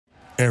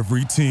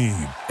Every team,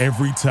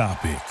 every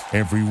topic,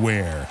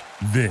 everywhere.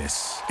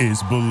 This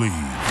is Believe.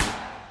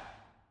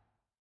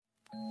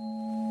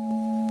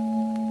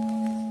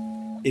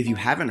 If you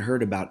haven't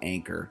heard about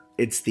Anchor,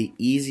 it's the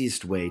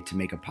easiest way to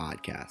make a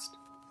podcast.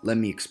 Let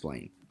me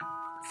explain.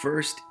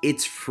 First,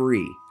 it's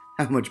free.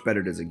 How much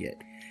better does it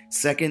get?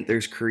 Second,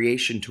 there's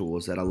creation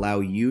tools that allow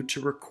you to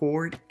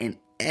record and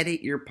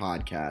edit your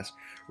podcast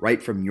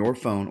right from your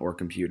phone or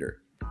computer.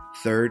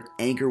 Third,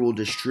 Anchor will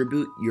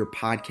distribute your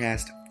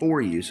podcast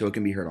for you so it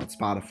can be heard on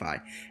Spotify,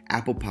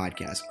 Apple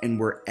Podcasts, and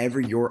wherever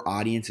your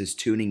audience is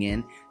tuning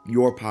in,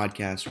 your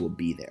podcast will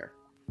be there.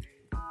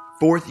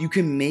 Fourth, you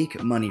can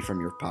make money from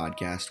your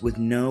podcast with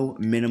no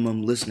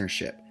minimum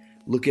listenership.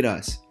 Look at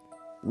us.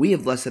 We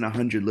have less than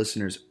 100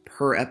 listeners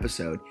per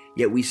episode,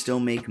 yet we still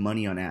make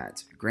money on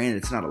ads. Granted,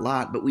 it's not a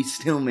lot, but we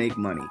still make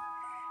money.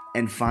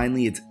 And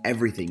finally, it's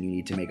everything you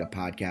need to make a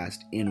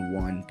podcast in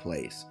one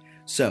place.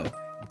 So,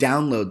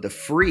 download the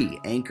free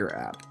Anchor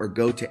app or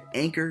go to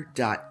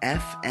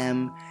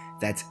anchor.fm.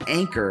 That's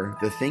Anchor,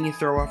 the thing you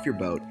throw off your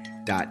boat,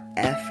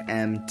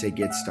 .fm to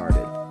get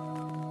started.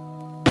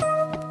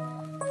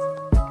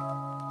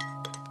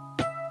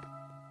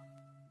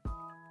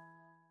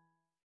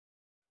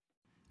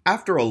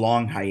 After a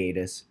long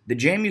hiatus, the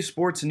JMU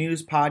Sports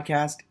News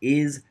podcast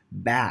is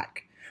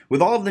back.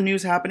 With all of the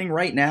news happening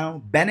right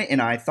now, Bennett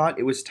and I thought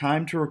it was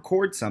time to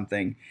record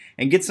something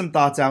and get some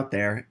thoughts out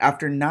there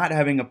after not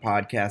having a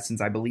podcast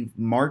since I believe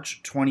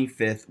March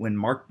 25th when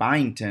Mark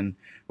Byington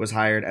was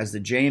hired as the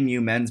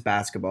JMU men's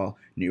basketball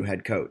new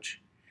head coach.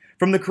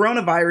 From the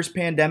coronavirus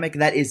pandemic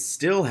that is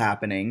still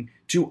happening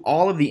to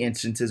all of the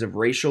instances of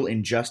racial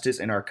injustice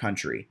in our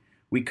country,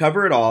 we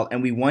cover it all,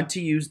 and we want to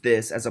use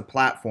this as a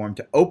platform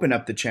to open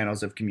up the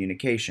channels of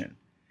communication.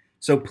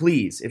 So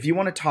please, if you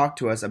want to talk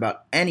to us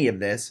about any of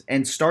this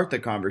and start the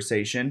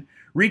conversation,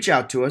 reach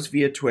out to us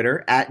via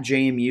Twitter at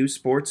JMU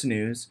Sports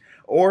News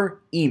or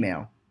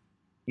email.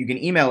 You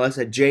can email us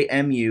at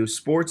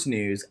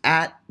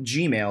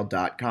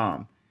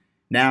jmusportsnews@gmail.com.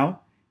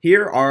 Now,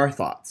 here are our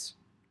thoughts.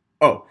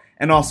 Oh,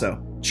 and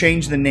also,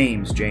 change the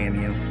names,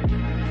 JMU.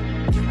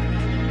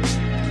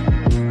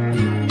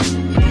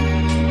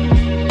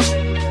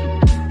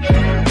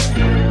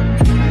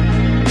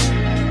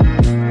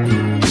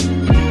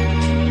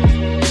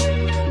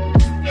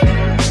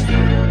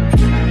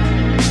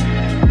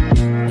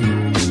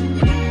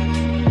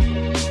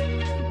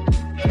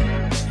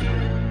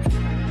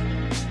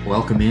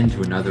 Welcome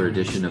into another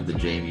edition of the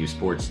JMU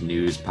Sports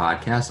News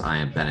Podcast. I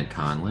am Bennett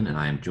Conlin, and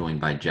I am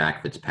joined by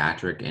Jack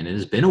Fitzpatrick, and it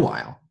has been a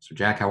while. So,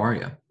 Jack, how are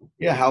you?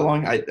 Yeah, how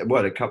long? When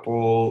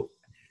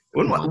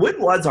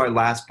was our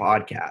last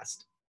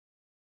podcast?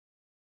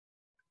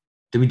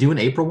 Did we do an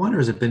April one, or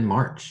has it been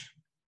March?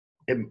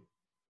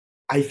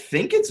 I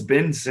think it's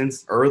been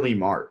since early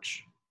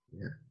March.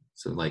 Yeah,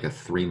 so like a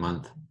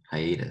 3-month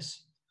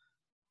hiatus.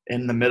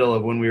 In the middle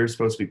of when we were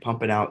supposed to be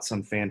pumping out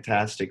some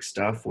fantastic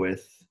stuff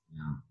with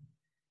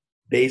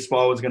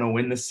baseball was going to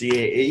win the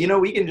CAA. You know,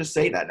 we can just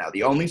say that now.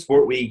 The only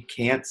sport we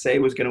can't say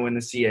was going to win the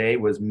CAA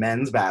was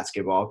men's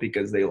basketball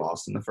because they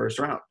lost in the first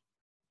round.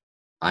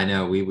 I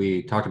know.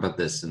 We talked about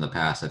this in the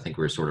past. I think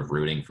we were sort of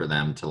rooting for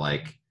them to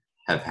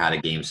have had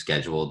a game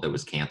scheduled that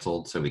was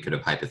canceled, so we could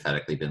have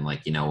hypothetically been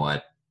like, you know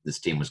what, this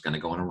team was going to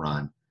go on a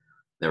run.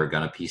 They were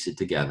going to piece it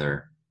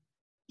together,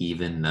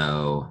 even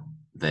though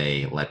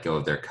they let go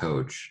of their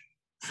coach.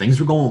 Things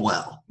were going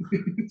well.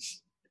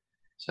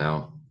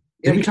 So,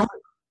 did we talk?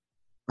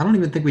 I don't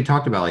even think we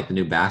talked about the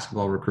new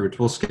basketball recruits.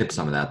 We'll skip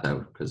some of that though,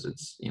 because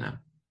it's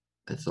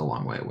a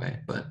long way away.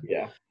 But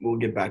yeah, we'll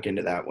get back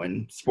into that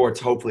when sports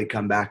hopefully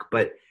come back.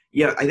 But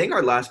yeah, I think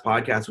our last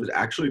podcast was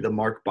actually the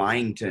Mark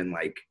Byington.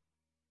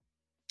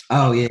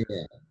 Oh yeah.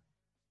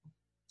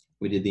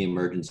 We did the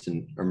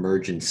emergency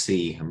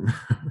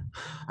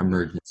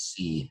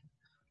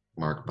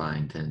Mark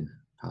Byington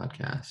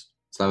podcast.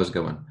 So that was a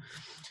good one.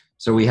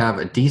 So we have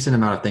a decent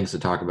amount of things to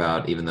talk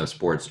about, even though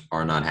sports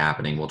are not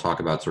happening. We'll talk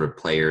about sort of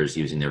players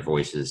using their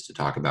voices to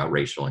talk about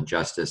racial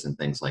injustice and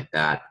things like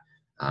that.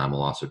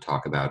 We'll also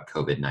talk about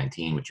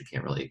COVID-19, which you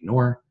can't really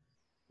ignore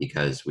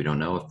because we don't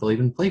know if they'll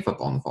even play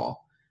football in the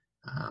fall.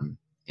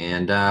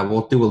 And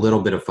we'll do a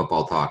little bit of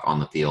football talk on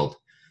the field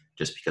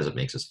just because it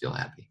makes us feel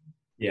happy.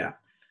 Yeah.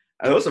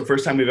 That was the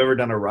first time we've ever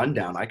done a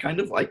rundown. I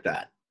kind of like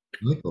that.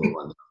 Got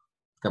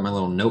my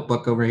little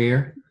notebook over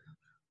here.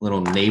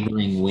 Little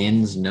Neighboring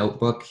Wins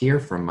notebook here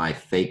from my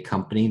fake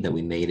company that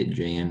we made at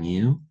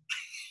JMU.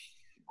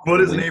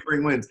 What is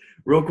Neighboring Wins?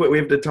 Real quick, we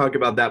have to talk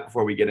about that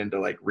before we get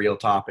into real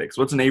topics.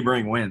 What's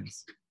Neighboring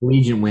Wins?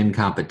 Collegiate win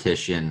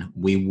competition.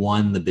 We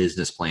won the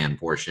business plan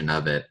portion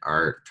of it.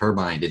 Our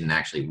turbine didn't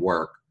actually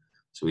work,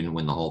 so we didn't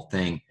win the whole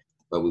thing.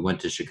 But we went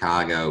to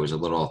Chicago. It was a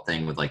little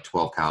thing with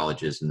 12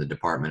 colleges in the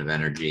Department of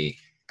Energy.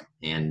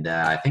 And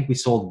I think we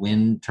sold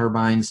wind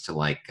turbines to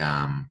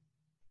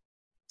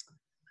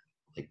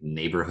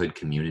neighborhood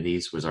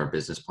communities was our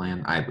business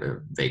plan. I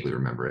vaguely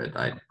remember it.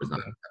 I was not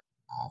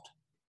involved.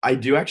 I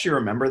do actually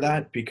remember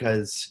that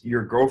because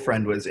your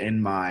girlfriend was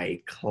in my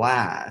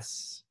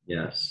class.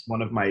 Yes.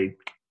 One of my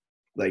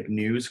like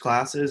news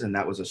classes, and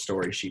that was a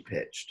story she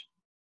pitched.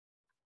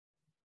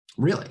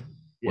 Really?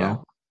 Yeah.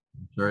 Well,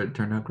 I'm sure it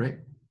turned out great.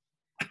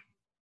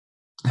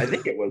 I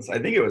think it was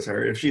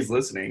her. If she's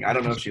listening, I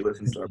don't know if she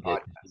listens to our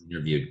podcast. She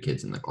interviewed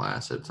kids in the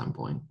class at some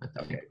point, I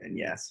think. Okay, and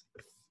yes.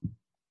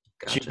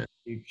 Gotcha.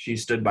 She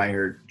stood by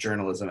her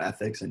journalism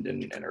ethics and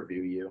didn't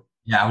interview you.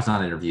 Yeah, I was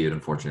not interviewed,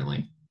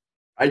 unfortunately.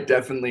 I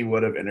definitely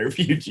would have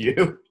interviewed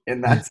you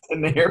in that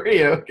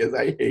scenario because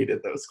I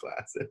hated those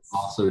classes.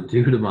 Also,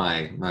 due to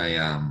my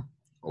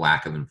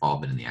lack of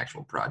involvement in the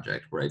actual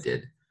project, where I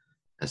did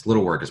as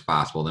little work as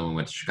possible. Then we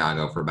went to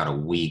Chicago for about a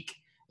week,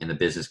 and the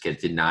business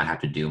kids did not have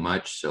to do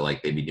much. So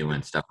like they'd be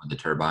doing stuff with the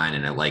turbine,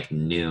 and at like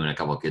noon, a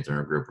couple of kids in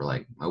our group were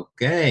like,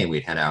 "Okay,"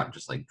 we'd head out and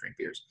just like drink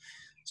beers.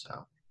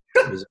 So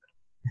it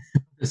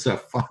was a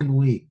fun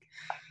week.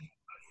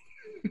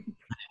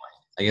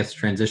 I guess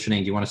transitioning.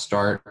 Do you want to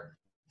start?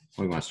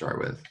 What do you want to start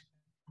with?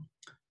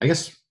 I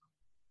guess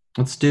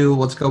let's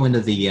go into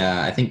the.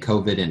 I think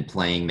COVID and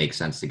playing make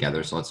sense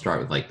together. So let's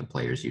start with like the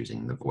players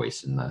using the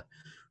voice and the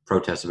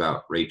protests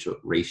about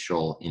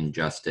racial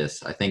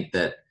injustice. I think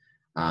that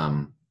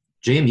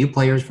JMU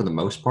players, for the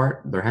most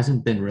part, there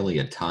hasn't been really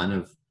a ton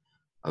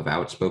of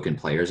outspoken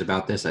players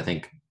about this. I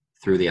think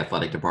through the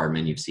athletic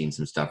department, you've seen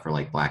some stuff for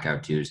like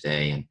Blackout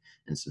Tuesday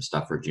and some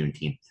stuff for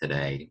Juneteenth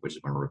today, which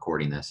is when we're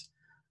recording this.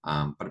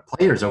 But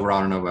players overall,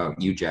 I don't know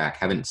about you, Jack,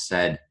 haven't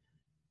said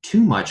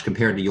too much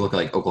compared to, you look at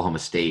like Oklahoma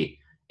State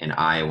and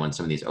Iowa and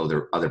some of these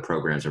other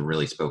programs have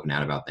really spoken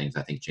out about things.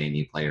 I think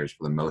JMU players,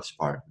 for the most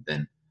part, have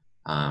been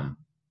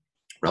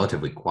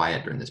relatively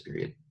quiet during this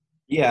period.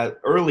 Yeah,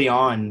 early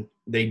on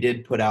they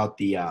did put out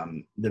the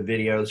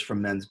videos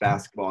from men's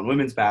basketball and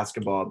women's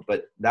basketball,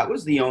 but that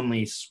was the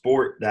only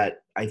sport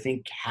that I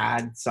think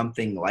had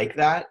something like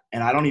that.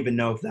 And I don't even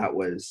know if that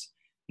was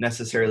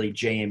necessarily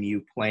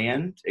JMU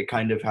planned. It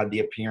kind of had the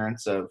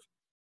appearance of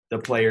the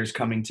players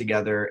coming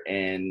together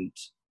and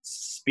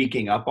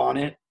speaking up on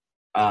it.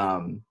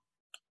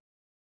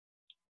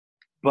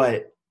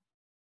 But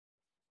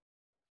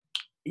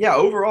yeah,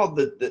 overall,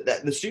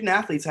 the student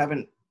athletes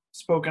haven't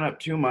spoken up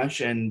too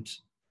much, and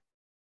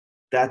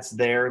that's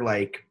their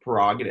like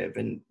prerogative,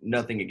 and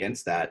nothing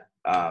against that.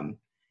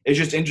 It's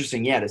just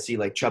interesting, to see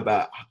like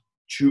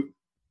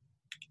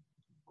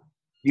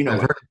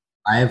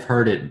I have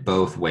heard it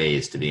both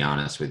ways, to be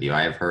honest with you.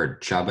 I have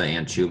heard Chuba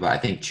and Chuba. I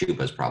think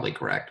Chuba is probably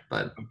correct,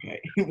 but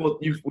okay. Well,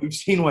 we've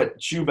seen what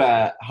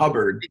Chuba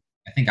Hubbard.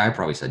 I think I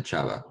probably said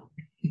Chuba.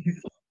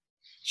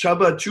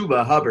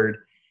 Chuba Hubbard.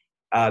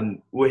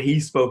 What he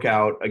spoke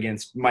out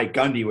against Mike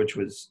Gundy, which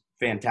was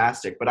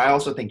fantastic. But I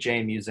also think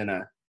JMU's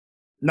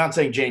not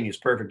saying JMU's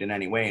perfect in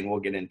any way, and we'll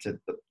get into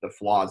the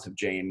flaws of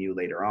JMU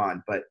later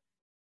on, but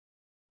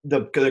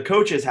the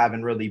coaches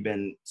haven't really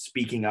been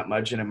speaking up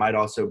much, and it might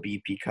also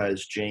be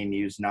because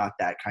JMU's not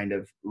that kind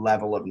of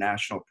level of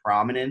national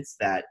prominence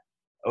that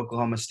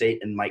Oklahoma State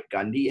and Mike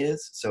Gundy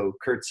is. So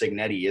Curt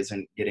Cignetti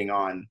isn't getting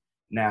on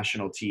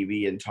national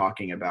TV and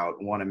talking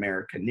about One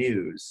America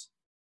News.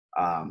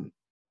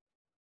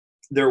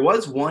 There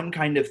was one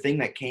kind of thing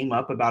that came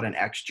up about an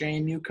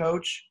ex-JMU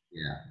coach,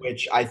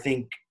 which I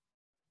think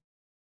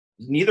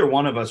neither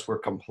one of us were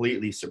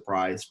completely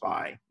surprised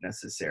by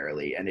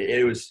necessarily. And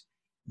it was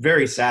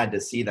very sad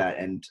to see that.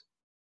 And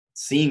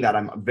seeing that,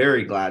 I'm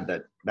very glad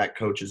that that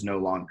coach is no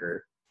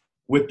longer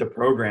with the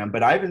program.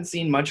 But I haven't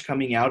seen much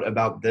coming out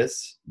about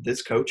this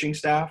coaching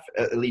staff,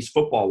 at least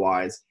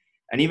football-wise,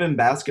 and even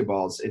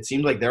basketballs. It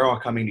seemed like they're all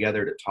coming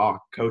together to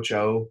talk. Coach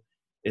O,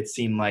 it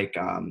seemed like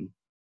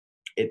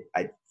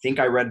I think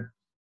I read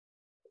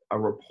a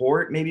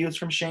report, maybe it was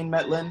from Shane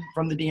Metlin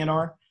from the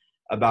DNR,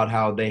 about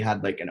how they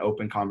had like an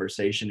open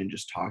conversation and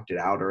just talked it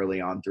out early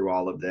on through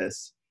all of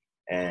this.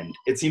 And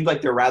it seems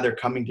like they're rather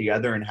coming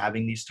together and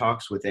having these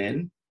talks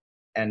within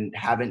and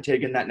haven't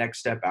taken that next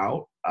step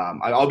out.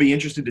 I'll be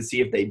interested to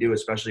see if they do,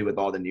 especially with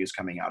all the news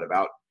coming out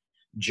about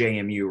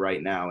JMU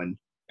right now and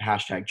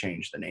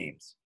 #change the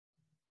names.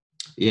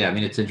 Yeah, I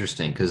mean, it's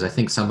interesting because I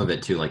think some of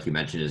it too, like you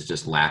mentioned, is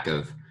just lack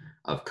of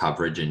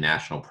coverage and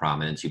national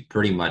prominence. You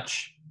pretty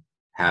much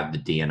have the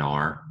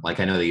DNR. Like,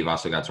 I know that you've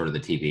also got sort of the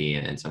TV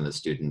and some of the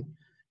student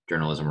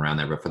journalism around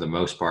there, but for the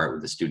most part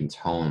with the students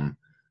home,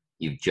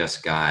 you've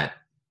just got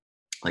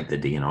like the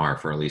DNR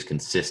for at least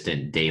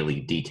consistent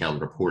daily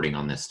detailed reporting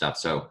on this stuff.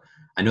 So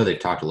I know they've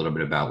talked a little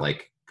bit about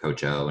like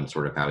Coach O and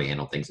sort of how he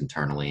handled things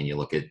internally. And you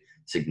look at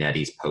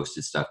Cignetti's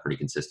posted stuff pretty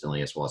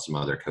consistently, as well as some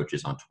other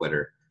coaches on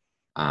Twitter.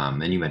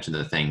 And you mentioned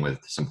the thing with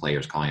some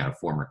players calling out a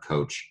former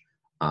coach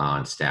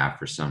on staff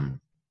for some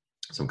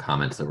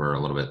comments that were a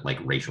little bit like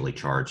racially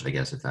charged, I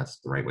guess, if that's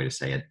the right way to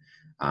say it,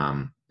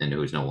 and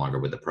who's no longer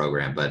with the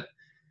program. But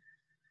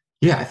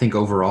yeah, I think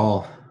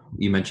overall,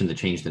 you mentioned to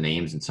change the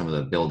names and some of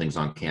the buildings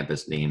on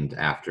campus named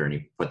after, and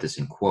you put this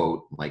in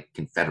quote, like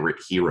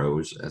Confederate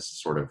heroes as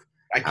sort of.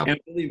 I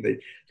can't believe it.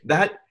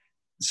 That,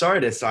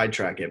 sorry to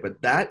sidetrack it,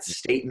 but that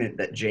statement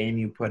that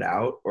JMU put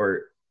out,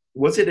 or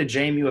was it a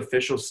JMU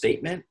official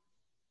statement?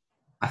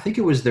 I think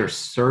it was their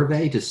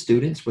survey to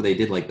students where they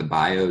did like the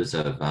bios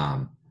of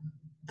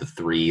the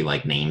three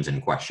like names in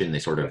question. They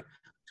sort of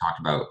talked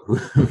about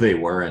who they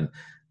were, and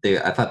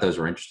I thought those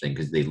were interesting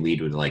because they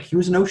lead with like, he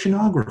was an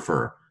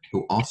oceanographer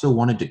who also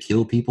wanted to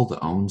kill people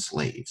to own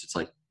slaves. It's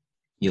like,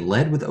 you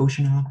led with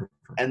oceanographer.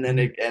 And then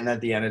and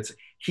at the end,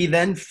 he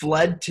then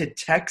fled to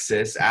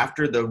Texas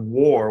after the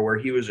war where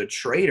he was a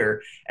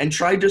traitor and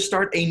tried to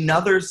start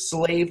another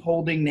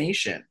slave-holding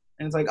nation.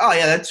 And it's like, oh,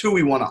 yeah, that's who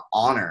we want to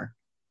honor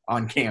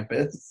on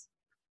campus.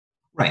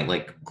 Right.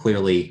 Like,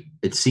 clearly,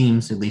 it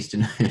seems, at least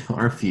in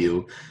our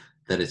view,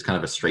 that it's kind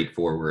of a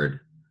straightforward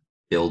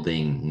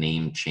building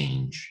name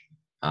change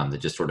that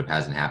just sort of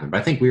hasn't happened.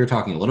 But I think we were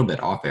talking a little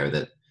bit off air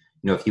that,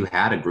 if you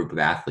had a group of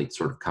athletes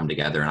sort of come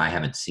together, and I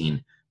haven't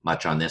seen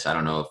much on this. I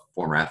don't know if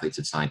former athletes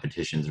had signed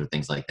petitions or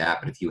things like that,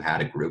 but if you had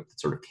a group that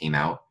sort of came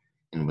out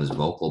and was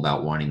vocal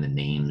about wanting the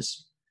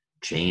names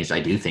changed, I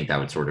do think that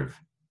would sort of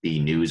be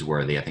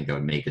newsworthy. I think that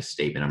would make a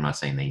statement. I'm not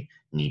saying they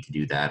need to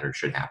do that or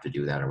should have to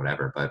do that or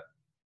whatever, but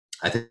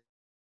I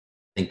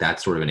think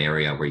that's sort of an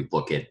area where you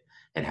look at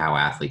how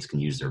athletes can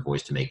use their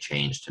voice to make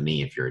change. To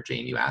me, if you're a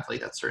JMU athlete,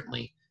 that's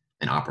certainly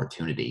an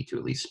opportunity to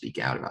at least speak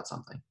out about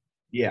something.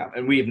 Yeah,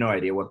 and we have no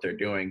idea what they're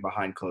doing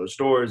behind closed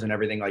doors and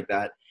everything like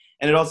that.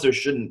 And it also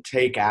shouldn't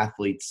take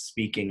athletes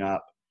speaking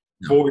up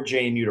for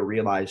JMU to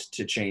realize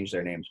to change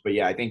their names. But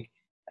yeah, I think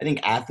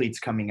athletes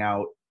coming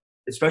out,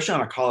 especially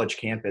on a college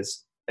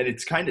campus, and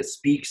it's kind of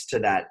speaks to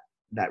that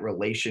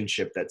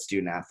relationship that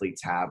student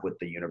athletes have with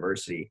the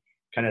university,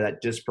 kind of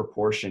that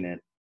disproportionate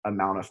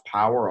amount of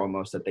power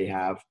almost that they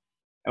have.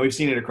 And we've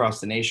seen it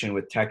across the nation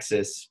with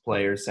Texas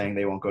players saying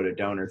they won't go to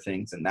donor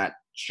things, and that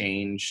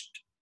changed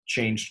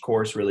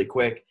course really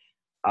quick.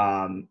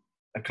 Iowa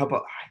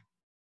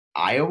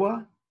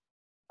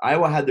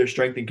had their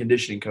strength and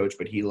conditioning coach,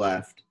 but he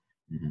left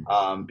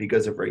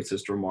because of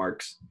racist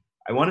remarks.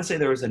 I want to say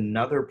there was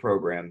another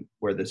program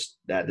where the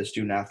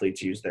student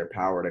athletes used their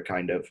power to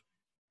kind of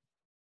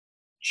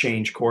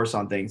change course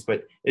on things,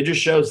 but it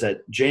just shows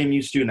that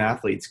JMU student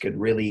athletes could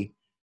really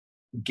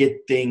get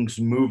things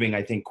moving,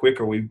 I think,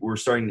 quicker. We're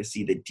starting to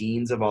see the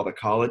deans of all the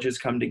colleges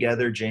come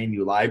together.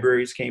 JMU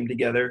libraries came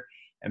together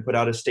and put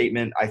out a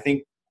statement. I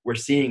think we're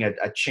seeing a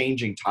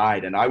changing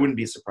tide, and I wouldn't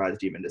be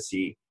surprised even to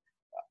see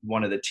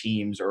one of the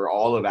teams or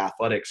all of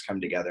athletics come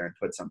together and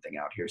put something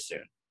out here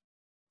soon.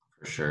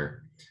 For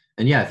sure.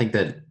 And yeah, I think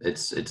that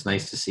it's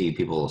nice to see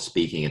people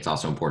speaking. It's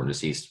also important to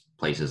see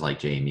places like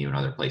JMU and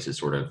other places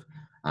sort of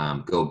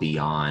go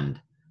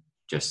beyond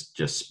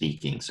just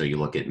speaking. So you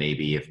look at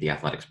maybe if the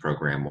athletics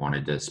program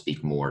wanted to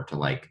speak more to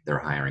like their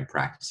hiring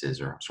practices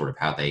or sort of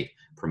how they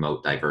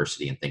promote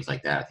diversity and things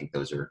like that. I think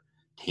those are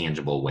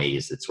tangible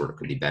ways that sort of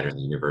could be better. The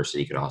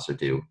university could also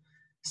do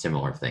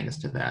similar things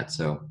to that.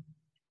 So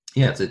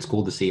yeah, it's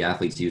cool to see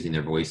athletes using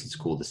their voice. It's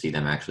cool to see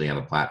them actually have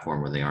a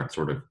platform where they aren't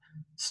sort of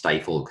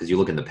stifled. Because you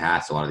look in the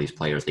past, a lot of these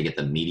players, they get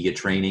the media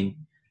training.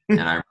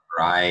 And I remember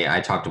I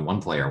talked to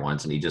one player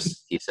once, and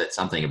he said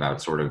something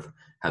about sort of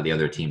how the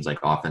other team's like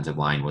offensive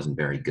line wasn't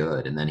very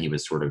good. And then he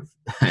was sort of,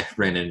 I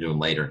ran into him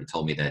later, and he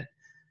told me that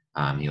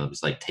he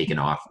was like taken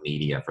off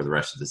media for the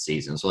rest of the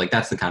season. So like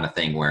that's the kind of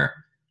thing where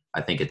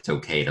I think it's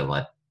okay to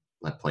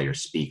let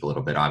players speak a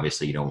little bit.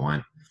 Obviously, you don't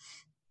want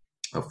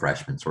a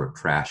freshman sort of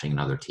trashing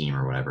another team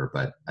or whatever,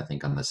 but I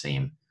think on the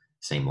same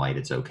light,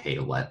 it's okay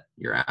to let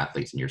your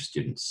athletes and your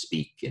students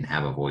speak and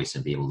have a voice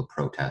and be able to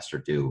protest or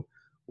do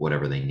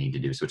whatever they need to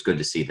do. So it's good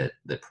to see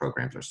that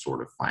programs are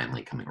sort of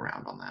finally coming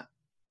around on that.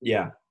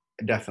 Yeah,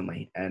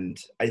 definitely. And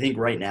I think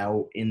right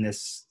now in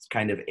this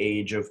kind of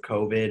age of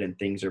COVID, and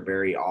things are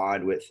very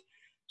odd with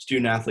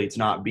student athletes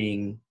not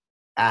being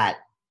at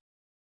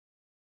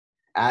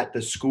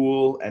the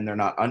school, and they're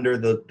not under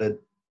the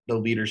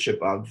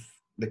leadership of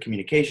the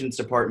communications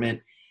department,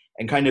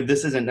 and kind of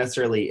this isn't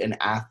necessarily an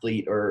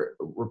athlete or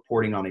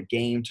reporting on a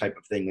game type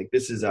of thing. Like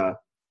this is a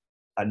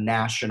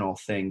national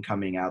thing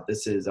coming out.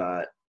 This is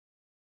a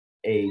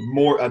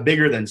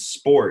bigger than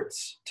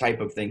sports type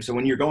of thing. So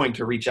when you're going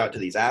to reach out to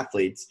these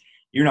athletes,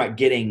 you're not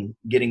getting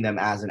them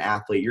as an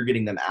athlete. You're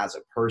getting them as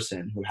a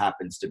person who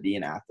happens to be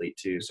an athlete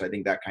too. So I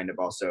think that kind of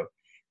also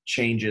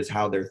changes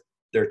how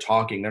they're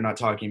talking. They're not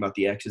talking about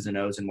the X's and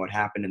O's and what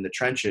happened in the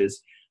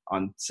trenches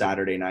on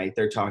Saturday night.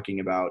 They're talking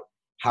about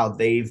how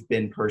they've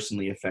been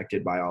personally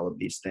affected by all of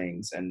these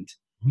things, and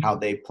how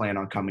they plan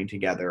on coming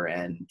together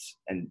and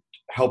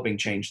helping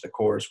change the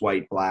course,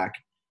 white, black,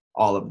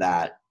 all of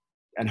that,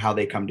 and how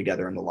they come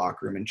together in the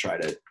locker room and try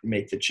to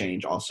make the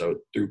change also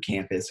through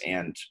campus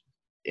and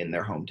in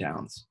their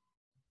hometowns.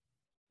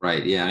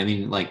 Right. Yeah. I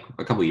mean, like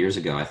a couple of years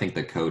ago, I think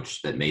the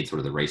coach that made sort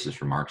of the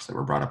racist remarks that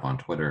were brought up on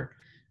Twitter,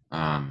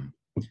 I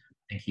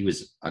think he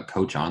was a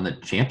coach on the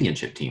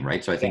championship team,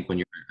 right? So I think when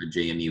you're a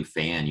JMU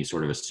fan, you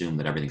sort of assume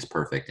that everything's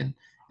perfect and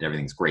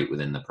everything's great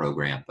within the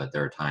program, but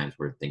there are times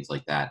where things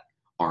like that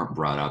aren't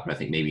brought up. And I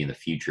think maybe in the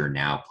future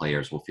now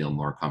players will feel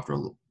more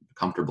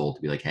comfortable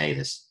to be like, hey,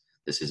 this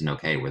isn't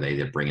okay, where they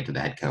either bring it to the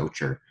head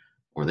coach or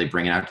they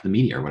bring it out to the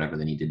media or whatever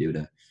they need to do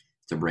to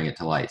bring it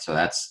to light. So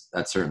that's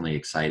certainly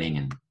exciting,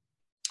 and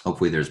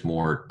hopefully there's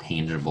more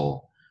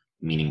tangible,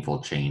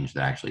 meaningful change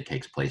that actually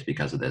takes place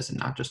because of this and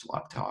not just a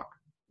lot of talk.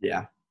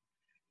 Yeah,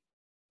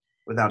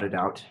 without a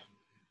doubt.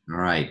 All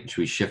right.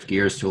 Should we shift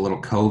gears to a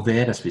little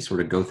COVID as we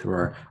sort of go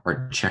through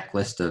our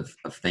checklist of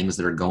things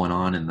that are going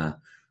on in the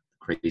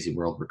crazy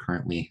world we're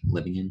currently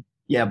living in?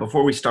 Yeah,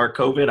 before we start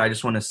COVID, I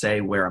just want to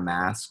say wear a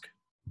mask.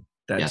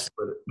 Yes.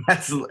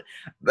 That's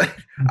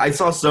I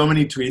saw so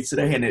many tweets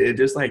today, and it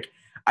just like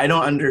I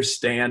don't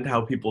understand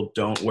how people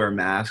don't wear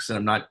masks. And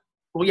I'm not.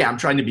 Well, yeah, I'm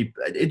trying to be.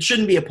 It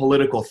shouldn't be a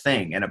political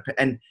thing,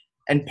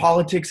 and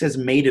politics has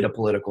made it a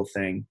political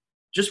thing.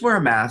 Just wear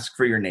a mask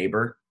for your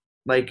neighbor.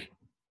 Like,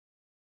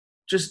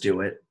 just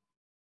do it.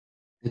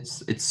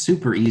 It's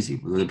super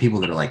easy. The people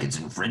that are like, it's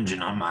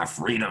infringing on my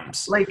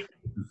freedoms. Like,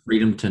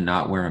 Freedom to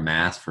not wear a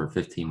mask for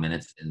 15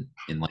 minutes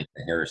in like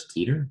the Harris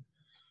Teeter?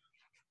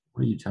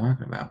 What are you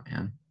talking about,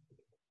 man?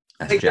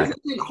 That's like Jack. this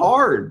isn't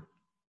hard.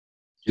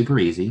 Super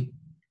easy.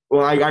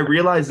 Well, I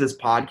realize this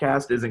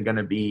podcast isn't going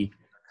to be.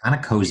 Kind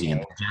of cozy.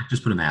 And Jack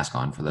just put a mask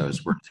on for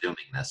those. We're Zooming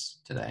this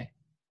today.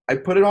 I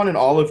put it on in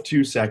all of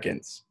 2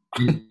 seconds.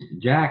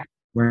 Jack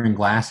wearing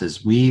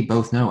glasses. We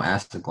both know,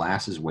 as the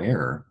glasses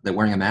wearer, that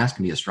wearing a mask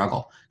can be a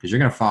struggle because you're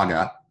going to fog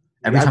up.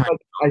 Every time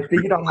I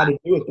figured out how to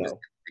do it though.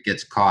 it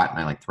gets caught and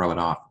I like throw it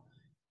off.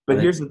 But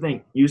here's the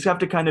thing: you just have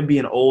to kind of be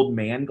an old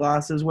man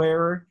glasses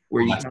wearer,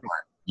 where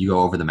You go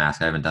over the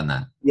mask. I haven't done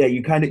that. Yeah,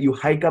 you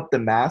hike up the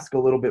mask a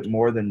little bit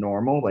more than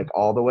normal, like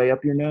all the way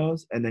up your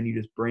nose, and then you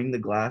just bring the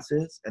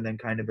glasses and then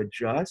kind of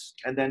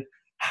adjust, and then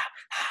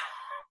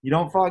you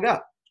don't fog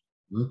up.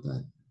 Love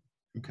that.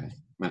 Okay,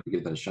 might have to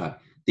give that a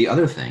shot. The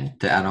other thing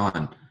to add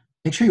on,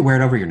 make sure you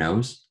wear it over your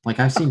nose. Like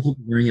I've seen people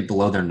wearing it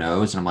below their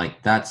nose, and I'm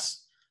like,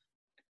 that's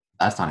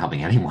not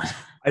helping anyone.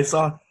 I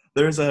saw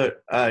there's a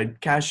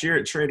cashier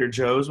at Trader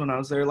Joe's when I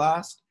was there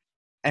last,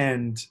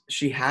 and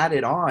she had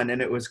it on,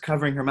 and it was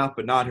covering her mouth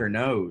but not her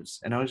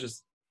nose, and I was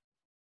just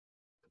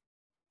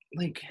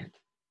like,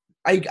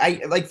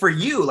 I like for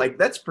you, like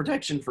that's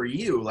protection for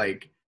you.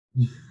 Like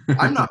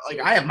I'm not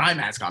like I have my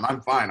mask on, I'm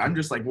fine. I'm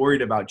just like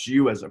worried about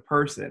you as a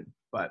person,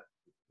 but.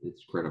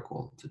 It's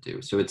critical to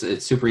do. So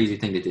it's super easy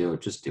thing to do.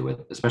 Just do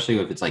it, especially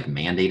if it's like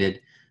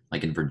mandated.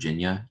 Like in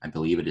Virginia, I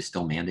believe it is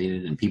still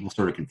mandated, and people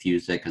sort of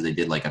confused it because they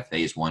did like a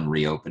phase 1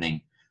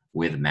 reopening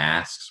with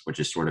masks, which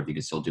is sort of you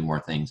can still do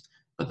more things,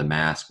 but the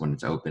mask when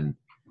it's open,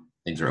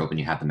 things are open.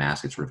 You have the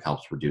mask. It sort of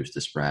helps reduce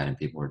the spread, and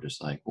people are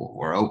just like, "Well,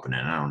 we're opening.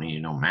 I don't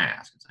need no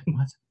mask." It's like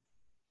what?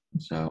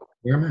 So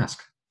wear a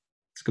mask.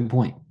 It's a good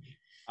point.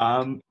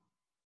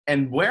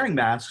 And wearing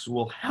masks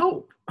will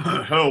help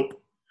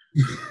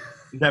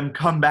them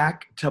come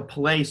back to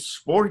play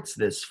sports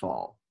this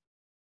fall.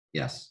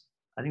 Yes.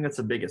 I think that's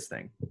the biggest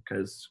thing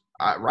because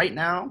right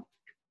now,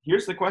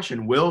 here's the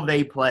question: will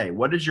they play?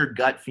 What is your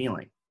gut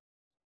feeling?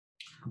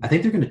 I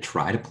think they're going to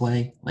try to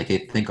play. Like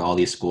I think all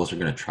these schools are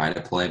going to try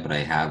to play, but I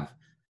have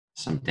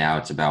some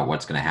doubts about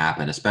what's going to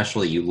happen.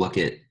 Especially you look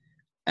at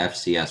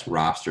FCS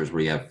rosters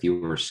where you have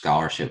fewer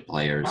scholarship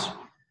players.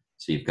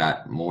 So you've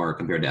got more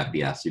compared to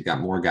FBS. You've got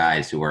more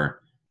guys who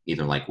are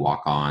either like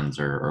walk-ons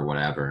or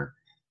whatever.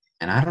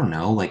 And I don't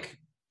know, like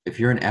if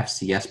you're an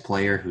FCS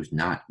player who's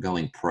not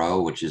going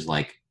pro, which is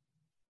like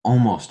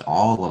almost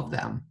all of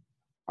them,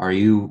 are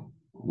you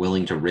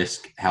willing to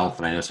risk health?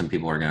 And I know some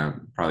people are going to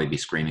probably be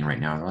screaming right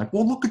now. They're like,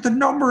 well, look at the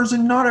numbers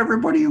and not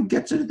everybody who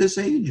gets it at this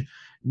age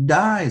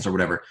dies or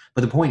whatever.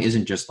 But the point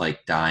isn't just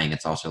like dying.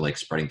 It's also like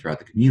spreading throughout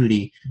the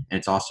community. And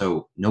it's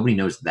also nobody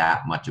knows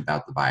that much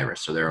about the virus.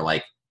 So there are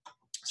like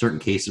certain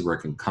cases where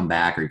it can come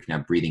back or you can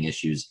have breathing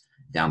issues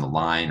down the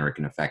line or it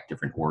can affect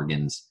different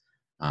organs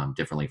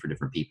differently for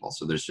different people.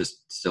 So there's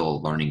just still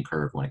a learning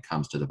curve when it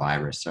comes to the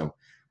virus. So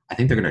I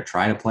think they're going to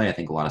try to play. I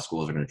think a lot of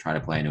schools are going to try to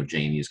play. I know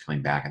JMU is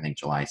coming back. I think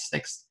July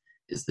 6th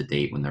is the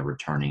date when they're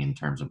returning in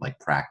terms of like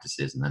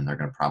practices. And then they're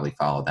going to probably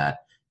follow that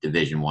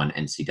Division I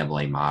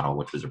NCAA model,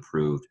 which was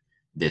approved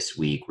this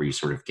week, where you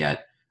sort of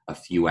get a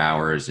few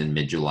hours in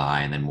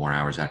mid-July and then more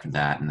hours after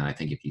that. And then I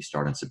think if you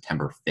start on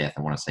September 5th,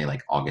 I want to say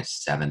like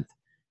August 7th,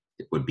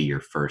 it would be your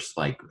first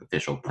like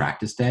official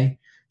practice day.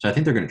 So I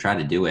think they're going to try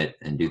to do it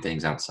and do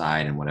things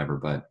outside and whatever.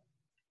 But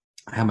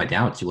I have my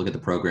doubts. You look at the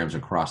programs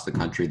across the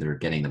country that are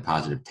getting the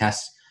positive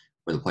tests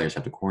where the players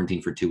have to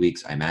quarantine for 2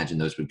 weeks. I imagine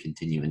those would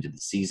continue into the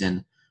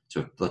season. So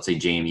if, let's say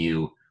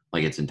JMU,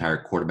 like its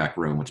entire quarterback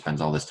room, which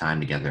spends all this time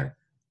together,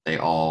 they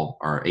all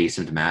are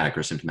asymptomatic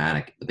or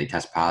symptomatic, but they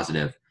test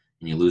positive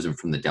and you lose them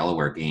from the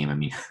Delaware game. I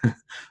mean,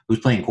 who's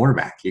playing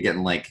quarterback? You're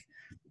getting like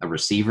a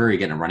receiver, you're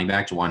getting a running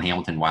back, Juwan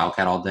Hamilton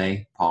Wildcat all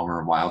day,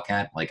 Palmer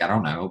Wildcat. Like, I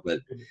don't know,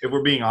 but if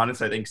we're being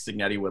honest, I think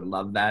Signetti would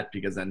love that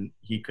because then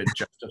he could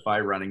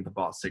justify running the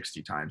ball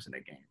 60 times in a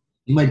game.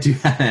 He might do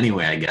that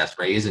anyway, I guess,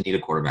 right? He doesn't need a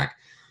quarterback.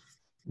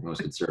 The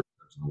most conservative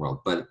in the world.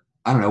 But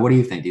I don't know. What do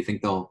you think? Do you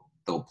think they'll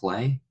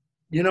play?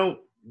 You know,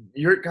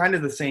 you're kind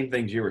of the same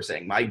things you were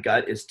saying. My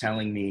gut is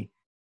telling me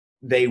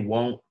they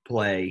won't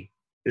play,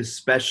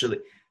 especially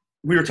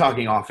 – we were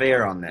talking off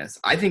air on this.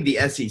 I think the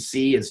SEC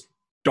is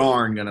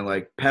darn going to,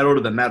 like, pedal to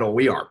the metal.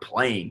 We are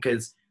playing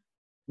because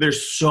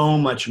there's so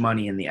much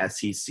money in the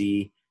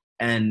SEC,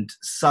 and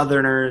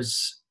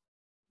Southerners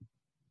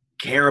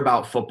care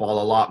about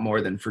football a lot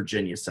more than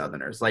Virginia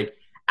Southerners. Like,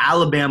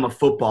 Alabama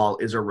football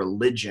is a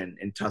religion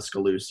in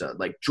Tuscaloosa.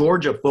 Like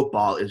Georgia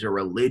football is a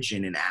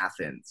religion in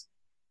Athens.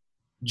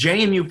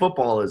 JMU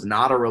football is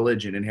not a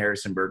religion in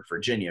Harrisonburg,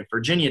 Virginia.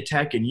 Virginia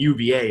Tech and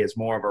UVA is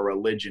more of a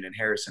religion in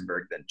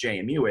Harrisonburg than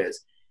JMU is.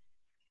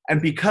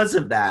 And because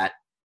of that,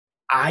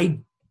 I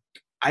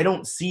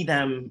don't see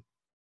them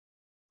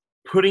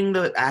putting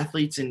the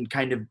athletes in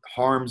kind of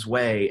harm's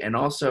way. And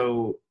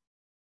also,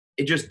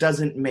 it just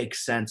doesn't make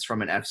sense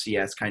from an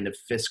FCS kind of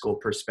fiscal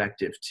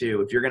perspective,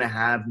 too. If you're going to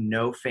have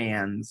no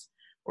fans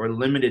or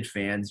limited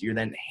fans, you're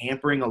then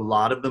hampering a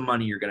lot of the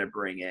money you're going to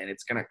bring in.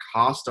 It's going to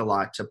cost a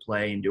lot to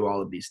play and do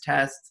all of these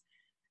tests.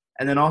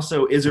 And then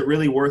also, is it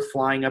really worth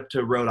flying up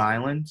to Rhode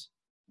Island?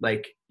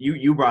 Like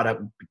you brought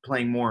up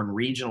playing more in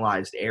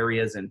regionalized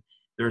areas, and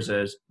there's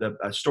a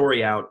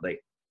story out, like,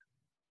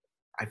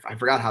 I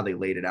forgot how they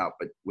laid it out,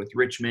 but with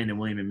Richmond and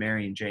William &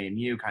 Mary and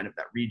JMU, kind of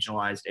that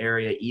regionalized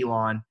area,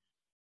 Elon.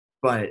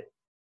 But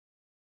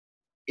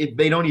if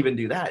they don't even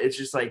do that, it's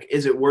just like,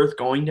 is it worth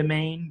going to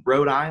Maine,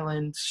 Rhode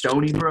Island,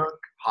 Stony Brook?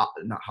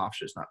 Not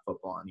Hofstra's not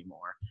football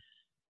anymore.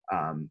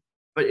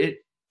 But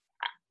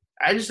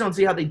I just don't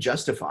see how they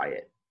justify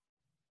it.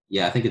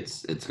 Yeah, I think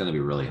it's going to be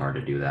really hard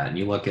to do that. And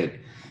you look at,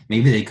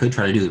 maybe they could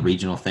try to do the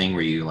regional thing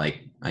where you,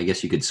 like, I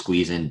guess you could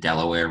squeeze in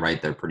Delaware, right?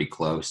 They're pretty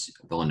close.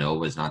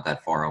 Villanova is not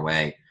that far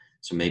away.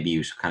 So maybe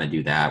you kind of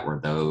do that where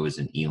those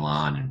and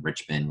Elon and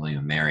Richmond,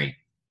 William & Mary,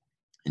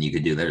 and you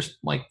could do, there's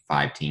like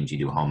 5 teams, you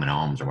do home and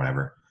homes or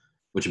whatever,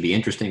 which would be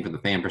interesting from the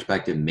fan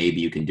perspective. Maybe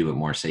you can do it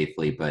more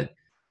safely. But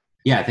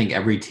yeah, I think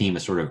every team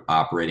is sort of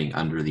operating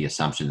under the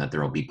assumption that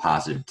there will be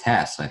positive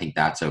tests. I think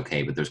that's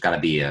okay. But there's got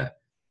to be a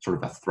sort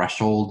of a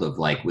threshold of,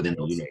 like, within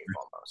the university.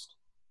 Almost.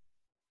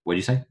 What do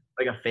you say?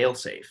 Like a fail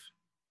safe.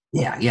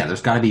 Yeah.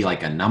 There's got to be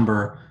like a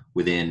number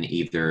within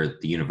either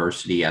the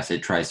university as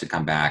it tries to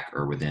come back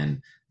or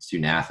within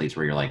student athletes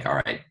where you're like,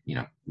 all right,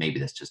 maybe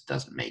this just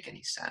doesn't make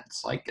any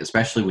sense. Like,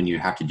 especially when you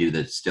have to do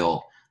the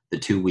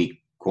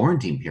 2-week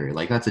quarantine period,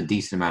 like that's a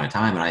decent amount of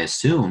time. And I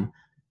assume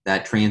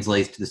that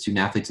translates to the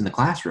student athletes in the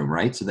classroom,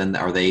 right? So then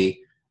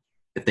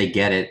if they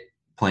get it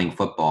playing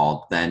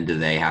football, then do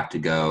they have to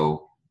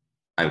go?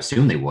 I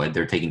assume they would.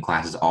 They're taking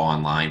classes all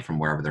online from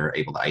wherever they're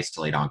able to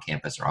isolate on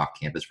campus or off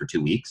campus for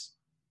 2 weeks.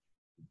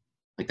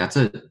 Like that's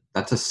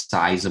a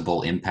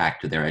sizable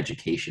impact to their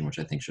education, which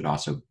I think should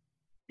also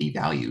be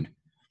valued.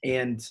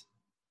 And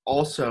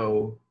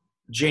also,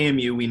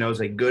 JMU, we know, is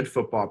a good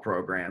football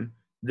program.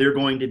 They're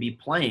going to be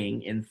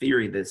playing, in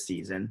theory, this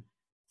season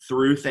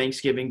through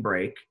Thanksgiving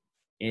break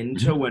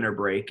into winter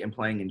break and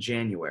playing in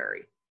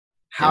January.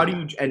 How do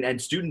you –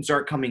 and students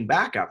aren't coming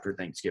back after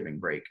Thanksgiving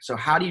break. So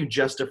how do you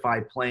justify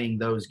playing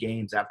those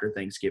games after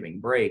Thanksgiving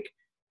break?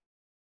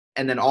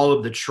 And then all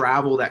of the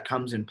travel that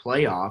comes in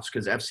playoffs,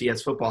 because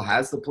FCS football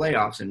has the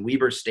playoffs, and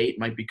Weber State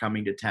might be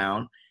coming to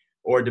town,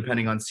 or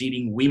depending on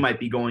seeding, we might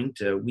be going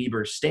to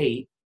Weber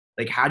State.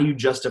 Like, how do you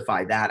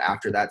justify that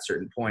after that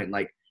certain point?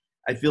 Like,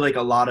 I feel like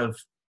a lot of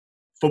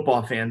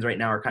football fans right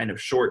now are kind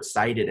of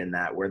short-sighted in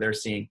that, where they're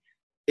seeing,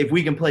 if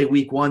we can play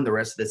week 1, the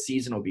rest of the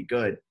season will be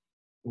good.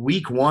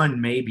 Week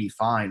 1 may be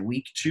fine.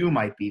 Week 2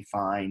 might be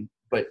fine.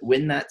 But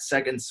when that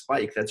second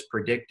spike that's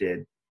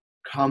predicted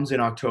comes in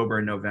October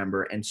and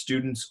November and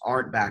students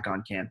aren't back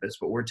on campus,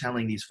 but we're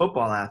telling these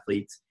football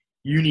athletes,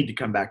 you need to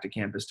come back to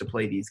campus to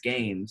play these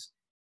games,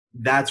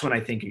 that's when I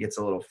think it gets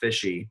a little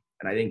fishy.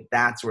 And I think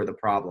that's where the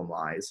problem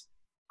lies.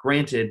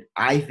 Granted,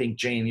 I think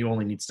JMU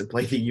only needs to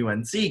play the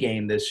UNC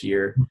game this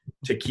year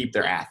to keep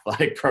their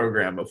athletic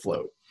program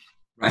afloat.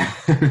 Right.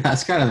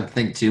 That's kind of the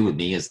thing, too, with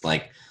me is,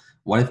 like,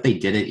 what if they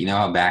did it,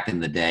 how back in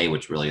the day,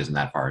 which really isn't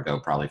that far ago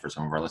probably for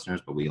some of our listeners,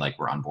 but we,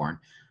 were unborn,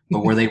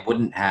 but where they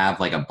wouldn't have,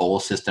 a bowl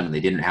system,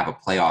 they didn't have a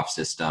playoff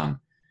system,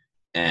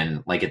 and,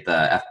 at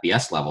the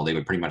FBS level, they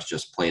would pretty much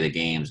just play the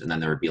games, and then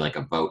there would be,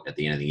 a vote at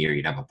the end of the year.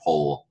 You'd have a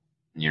poll,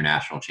 and your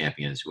national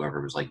champion is whoever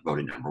was,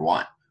 voted number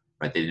 1,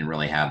 right? They didn't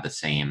really have the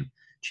same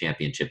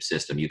championship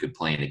system. You could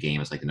play in a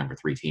game as, the number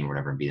 3 team or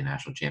whatever and be the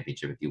national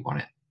championship if you won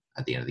it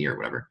at the end of the year or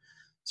whatever.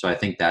 So I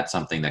think that's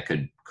something that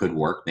could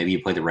work. Maybe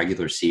you play the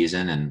regular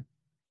season and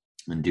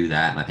do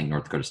that. And I think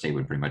North Dakota State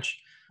would pretty much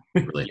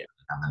really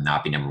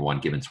not be number 1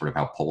 given sort of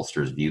how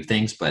pollsters view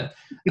things. But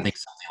I think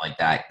something like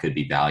that could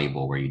be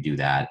valuable where you do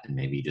that and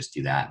maybe you just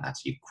do that. And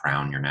that's you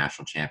crown your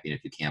national champion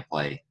if you can't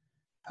play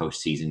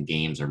postseason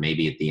games, or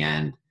maybe at the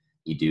end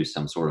you do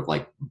some sort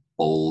of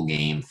bowl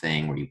game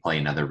thing where you play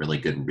another really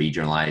good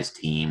regionalized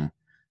team.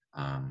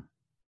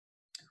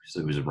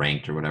 So it was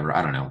ranked or whatever.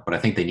 I don't know. But I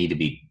think they need to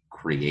be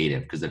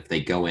creative, because if they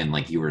go in,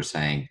 like you were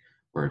saying,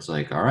 where it's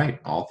all right,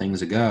 all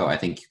things a go, I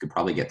think you could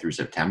probably get through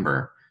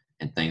September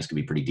and things could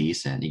be pretty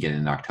decent. You get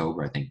into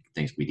October, I think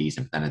things could be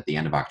decent. But then at the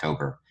end of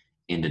October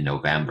into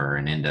November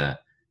and into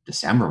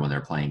December when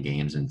they're playing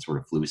games and sort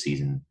of flu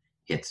season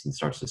hits and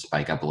starts to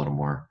spike up a little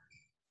more,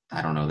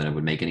 I don't know that it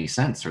would make any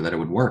sense or that it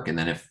would work. And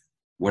then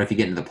what if you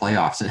get into the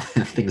playoffs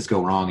and things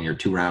go wrong and you're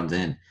 2 rounds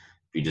in?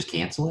 If you just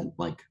cancel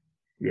it?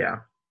 Yeah.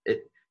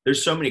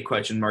 There's so many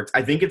question marks.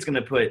 I think it's going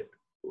to put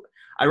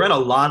 – I read a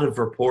lot of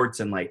reports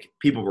and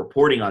people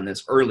reporting on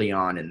this early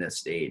on in this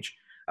stage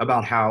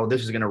about how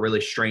this is going to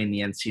really strain the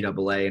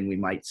NCAA and we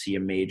might see a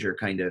major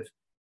kind of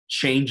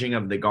changing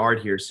of the guard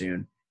here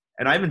soon.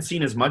 And I haven't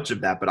seen as much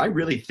of that, but I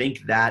really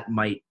think that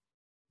might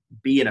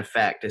be in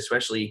effect,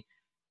 especially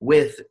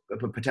with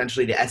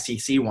potentially the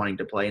SEC wanting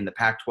to play and the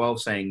Pac-12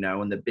 saying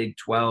no and the Big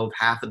 12,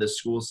 half of the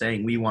schools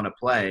saying we want to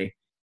play.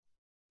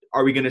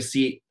 Are we going to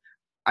see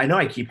 – I know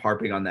I keep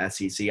harping on the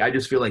SEC. I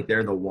just feel like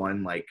they're the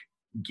one, like,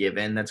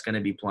 given that's going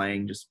to be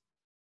playing just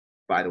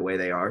by the way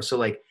they are. So,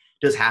 like,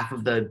 does half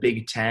of the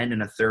Big 10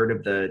 and a third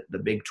of the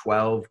Big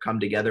 12 come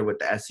together with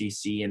the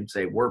SEC and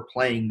say, we're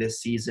playing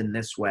this season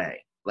this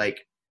way?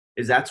 Like,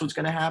 is that what's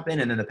going to happen?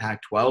 And then the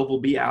Pac-12 will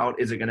be out.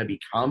 Is it going to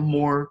become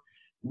more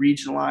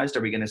regionalized?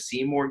 Are we going to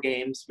see more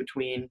games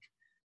between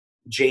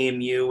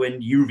JMU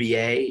and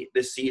UVA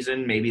this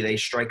season? Maybe they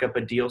strike up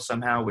a deal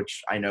somehow,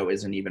 which I know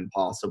isn't even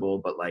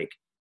possible. But, like,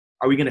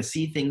 are we going to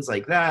see things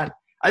like that?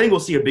 I think we'll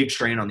see a big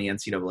strain on the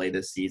NCAA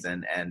this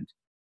season. And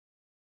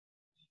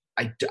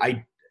I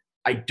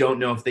don't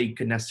know if they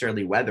could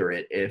necessarily weather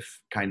it if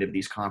kind of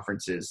these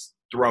conferences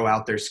throw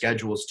out their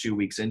schedules 2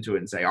 weeks into it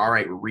and say, all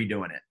right, we're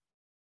redoing it.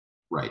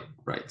 Right.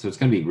 So it's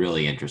going to be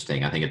really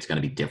interesting. I think it's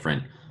going to be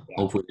different. Yeah.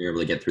 Hopefully they're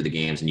able to get through the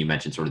games. And you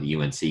mentioned sort of the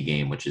UNC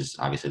game, which is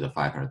obviously the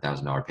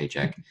 $500,000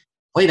 paycheck.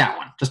 Play that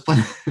one. Just play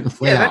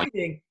that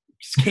one.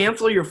 Just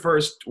cancel your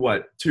first,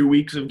 2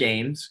 weeks of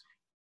games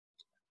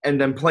and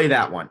then play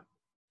that one.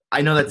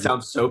 I know that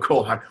sounds so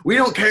cold. We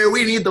don't care.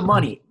 We need the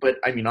money. But,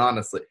 I mean,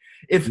 honestly,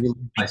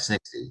 by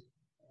 60.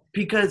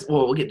 Because,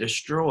 we'll get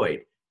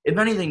destroyed. If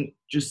anything,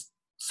 just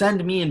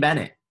send me and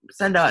Bennett.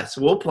 Send us.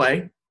 We'll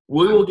play.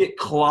 We will get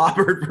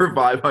clobbered for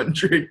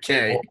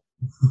 $500K.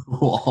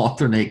 We'll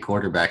alternate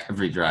quarterback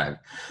every drive.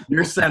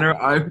 Your center,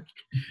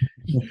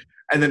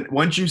 and then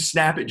once you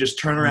snap it, just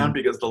turn around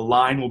because the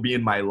line will be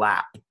in my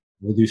lap.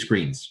 We'll do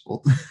screens.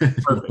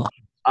 Perfect.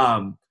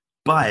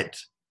 But,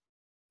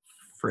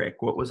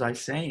 frick, what was I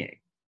saying?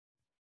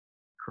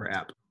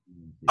 Crap.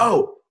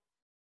 Oh,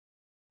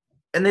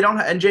 and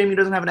and JMU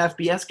doesn't have an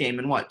FBS game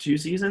in 2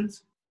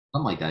 seasons?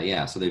 Something like that,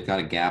 yeah. So they've got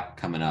a gap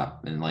coming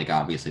up, and like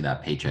obviously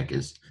that paycheck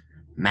is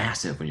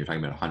massive when you're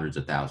talking about hundreds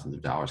of thousands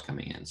of dollars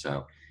coming in.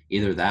 So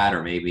either that,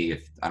 or maybe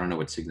if I don't know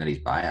what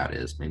Cignetti's buyout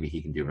is, maybe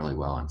he can do really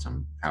well and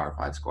some Power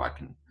 5 squad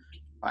can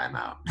buy him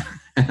out.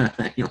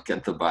 You'll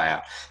get the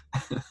buyout.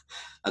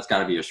 That's got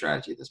to be your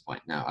strategy at this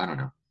point. No, I don't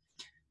know.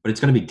 But it's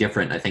going to be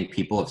different. I think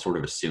people have sort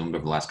of assumed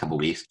over the last couple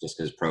of weeks, just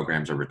because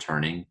programs are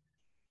returning,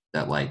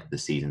 that like the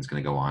season's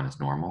going to go on as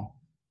normal.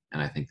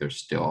 And I think there's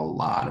still a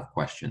lot of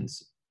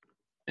questions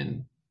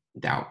and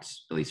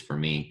doubts, at least for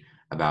me,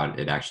 about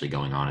it actually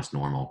going on as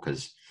normal,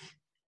 because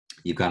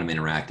you've got them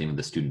interacting with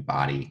the student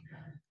body,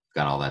 you've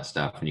got all that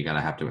stuff, and you got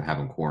to have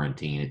them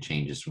quarantine. It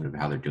changes sort of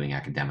how they're doing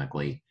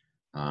academically.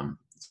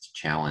 It's a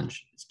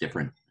challenge. It's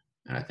different.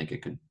 And I think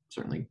it could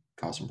certainly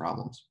cause some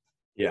problems.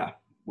 Yeah,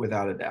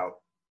 without a doubt.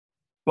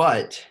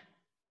 But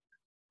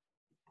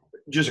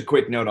just a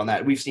quick note on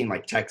that. We've seen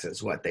like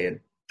Texas, they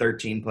had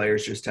 13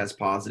 players just test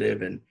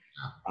positive, and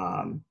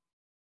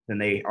then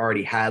they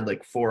already had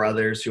like 4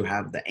 others who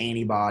have the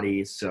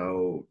antibodies.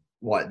 So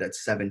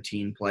that's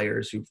 17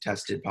 players who've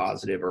tested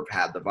positive or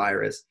had the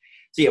virus.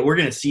 So yeah, we're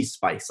going to see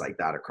spikes like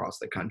that across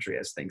the country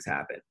as things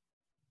happen.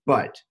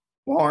 But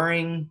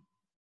barring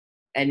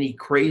any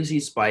crazy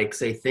spikes,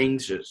 say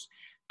things just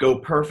go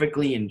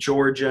perfectly in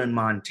Georgia and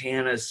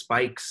Montana,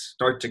 spikes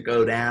start to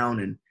go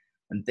down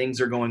and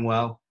things are going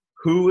well,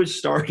 who is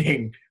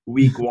starting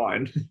week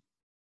 1?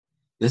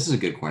 This is a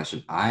good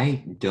question.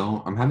 I'm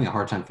having a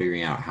hard time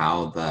figuring out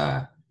how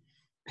the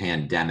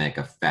pandemic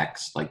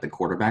affects like the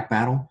quarterback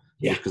battle.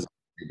 Yeah. Because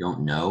I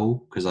don't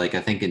know. Because like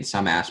I think in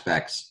some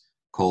aspects,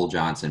 Cole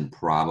Johnson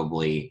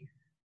probably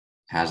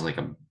has like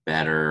a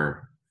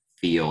better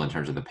feel in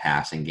terms of the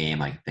passing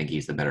game. I think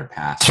he's the better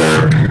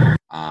passer.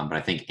 But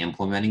I think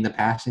implementing the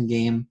passing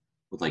game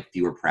with like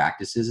fewer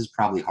practices is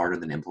probably harder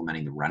than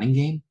implementing the running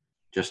game,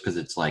 just because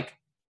it's like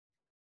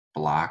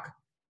block.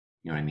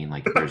 You know what I mean?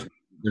 Like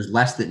there's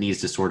less that needs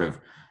to sort of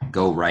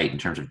go right in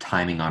terms of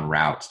timing on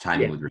routes,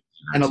 timing with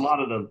receivers. And a lot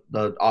of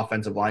the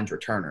offensive line's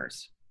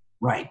returners.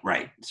 Right.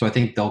 So I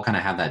think they'll kind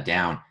of have that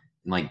down.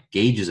 And like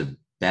Gage is a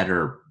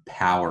better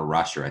power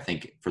rusher. I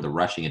think for the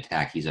rushing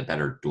attack, he's a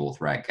better dual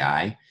threat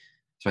guy.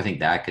 So I think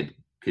that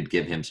could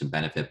give him some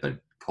benefit. But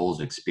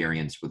Cole's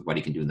experience with what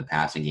he can do in the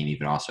passing game, you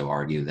could also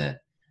argue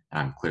that, and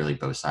I'm clearly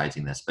both sides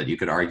in this, but you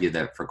could argue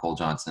that for Cole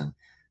Johnson,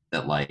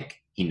 that like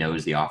he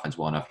knows the offense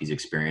well enough, he's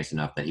experienced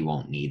enough that he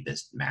won't need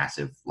this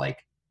massive like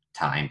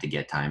time to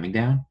get timing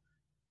down.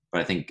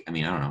 But I don't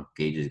know,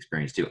 Gage's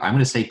experience too. I'm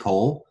going to say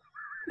Cole.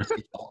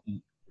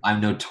 I'm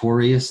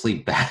notoriously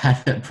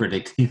bad at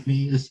predicting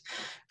these,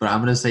 but I'm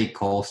going to say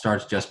Cole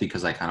starts just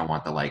because I kind of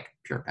want the like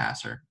pure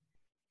passer.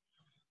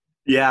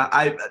 Yeah,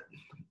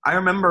 I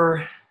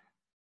remember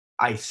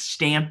I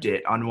stamped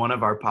it on one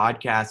of our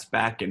podcasts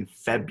back in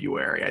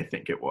February, I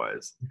think it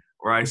was,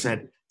 where I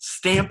said,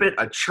 stamp it,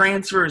 a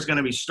transfer is going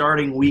to be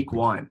starting week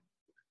 1.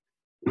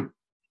 And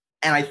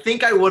I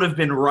think I would have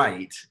been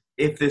right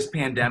if this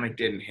pandemic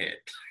didn't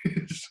hit.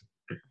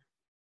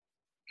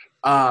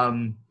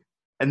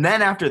 And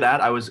then after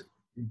that, I was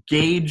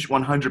Gage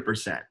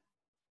 100%.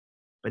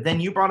 But then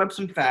you brought up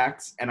some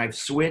facts, and I've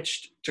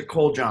switched to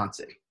Cole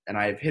Johnson, and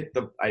I've hit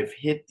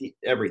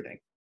everything.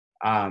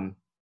 But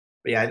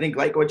yeah, I think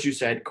like what you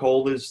said,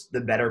 Cole is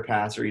the better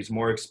passer. He's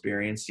more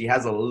experienced. He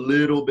has a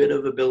little bit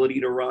of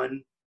ability to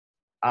run.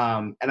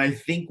 And I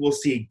think we'll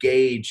see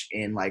Gage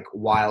in like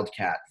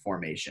wildcat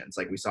formations,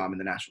 like we saw him in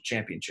the national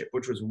championship,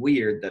 which was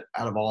weird that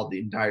out of all the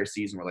entire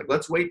season, we're like,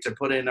 let's wait to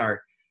put in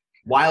our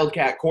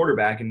wildcat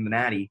quarterback in the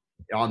Natty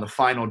on the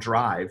final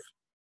drive.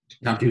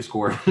 Not who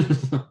scored.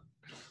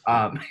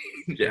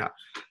 Yeah.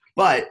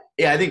 But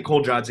yeah, I think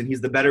Cole Johnson,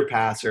 he's the better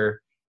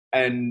passer.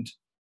 And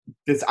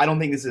I don't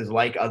think this is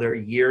like other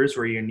years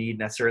where you need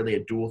necessarily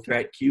a dual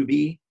threat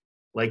QB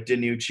like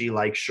DiNucci,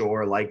 like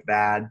Shore, like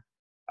Bad.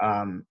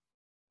 I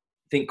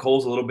think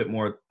Cole's a little bit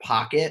more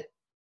pocket,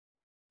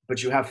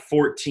 but you have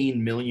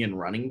 14 million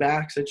running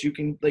backs that you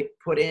can like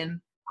put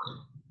in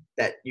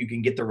that you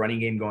can get the running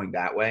game going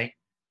that way.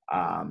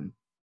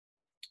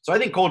 So I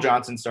think Cole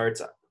Johnson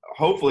starts.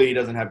 Hopefully he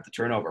doesn't have the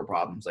turnover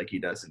problems like he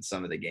does in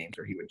some of the games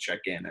where he would check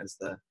in as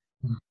the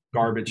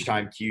garbage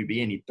time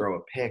QB and he'd throw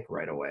a pick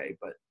right away.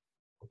 But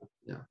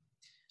yeah,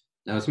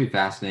 no, it's gonna be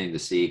fascinating to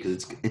see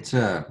because it's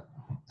a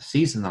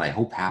season that I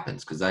hope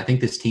happens because I think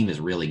this team is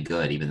really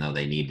good, even though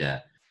they need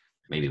to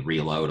maybe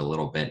reload a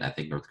little bit. And I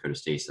think North Dakota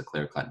State's the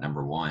clear-cut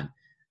number one.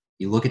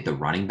 You look at the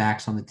running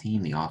backs on the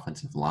team, the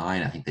offensive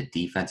line. I think the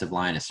defensive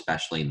line,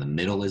 especially in the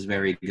middle, is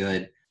very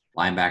good.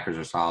 Linebackers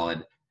are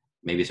solid.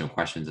 Maybe some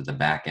questions at the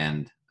back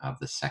end of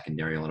the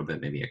secondary a little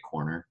bit, maybe a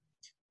corner.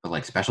 But,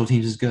 like, special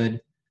teams is good.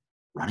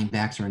 Running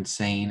backs are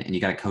insane. And you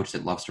got a coach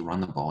that loves to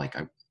run the ball. Like,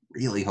 I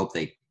really hope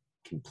they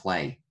can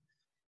play.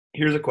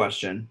 Here's a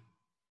question.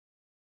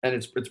 And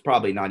it's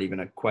probably not even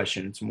a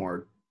question. It's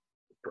more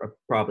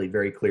probably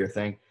very clear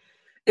thing.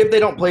 If they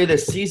don't play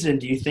this season,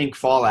 do you think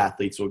fall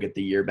athletes will get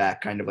the year back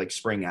kind of like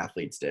spring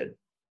athletes did?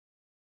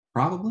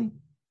 Probably.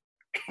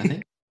 I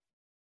think.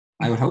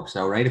 I would hope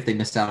so, right? If they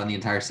missed out on the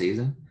entire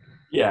season.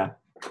 Yeah.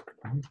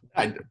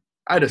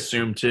 I'd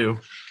assume too.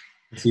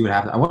 Let's see what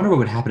happens. I wonder what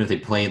would happen if they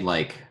played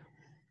like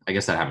 – I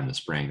guess that happened in the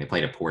spring. They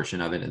played a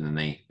portion of it, and then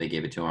they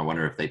gave it to them. I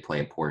wonder if they play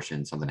a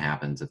portion, something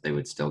happens, if they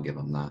would still give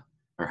them the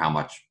 – or how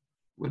much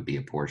would be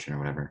a portion or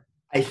whatever.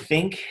 I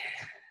think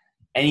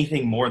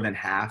anything more than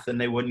half, then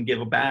they wouldn't give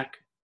it back.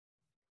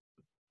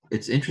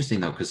 It's interesting,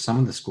 though, because some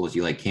of the schools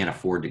you like can't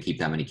afford to keep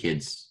that many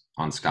kids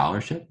on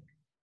scholarship.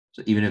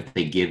 So even if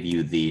they give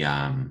you the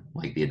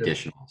like the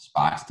additional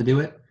spots to do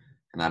it,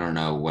 and I don't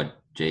know what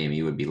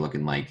JMU would be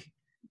looking like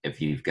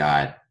if you've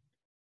got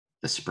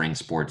the spring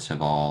sports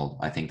have all.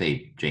 I think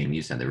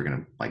JMU said they were going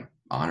to like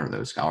honor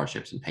those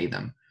scholarships and pay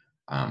them,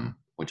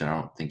 which I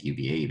don't think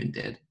UVA even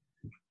did,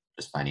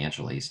 just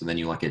financially. So then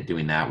you look at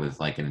doing that with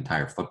like an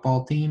entire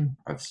football team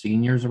of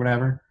seniors or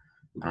whatever.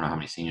 I don't know how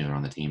many seniors are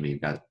on the team, but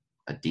you've got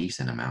a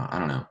decent amount. I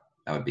don't know.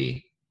 That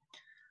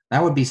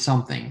would be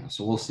something.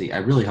 So we'll see. I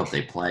really hope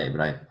they play,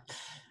 but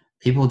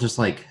people just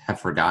like have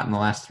forgotten the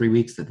last 3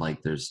 weeks that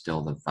like there's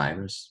still the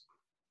virus.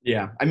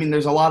 Yeah. I mean,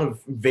 there's a lot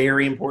of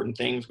very important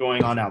things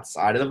going on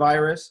outside of the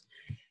virus.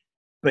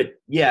 But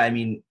yeah, I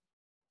mean,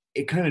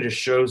 it kind of just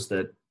shows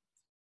the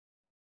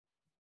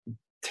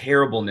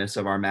terribleness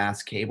of our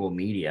mass cable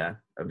media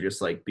of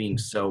just like being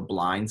so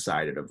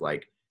blindsided of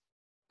like,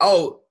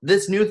 oh,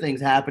 this new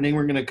thing's happening.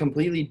 We're going to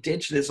completely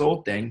ditch this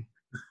old thing.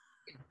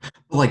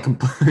 Like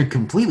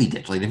completely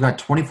ditch. Like they've got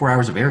 24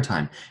 hours of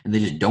airtime and they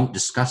just don't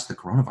discuss the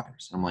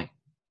coronavirus. I'm like,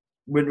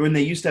 when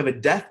they used to have a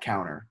death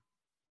counter.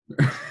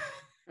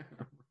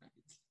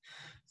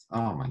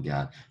 Oh my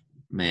God,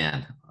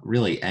 man!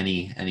 Really,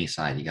 any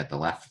side. You got the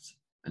left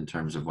in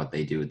terms of what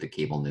they do with the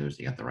cable news.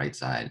 You got the right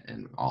side,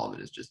 and all of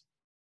it is just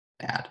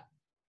bad.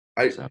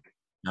 So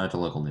not the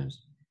local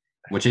news,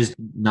 which is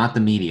not the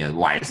media.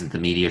 Why isn't the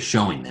media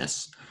showing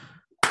this?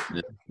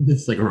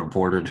 It's like a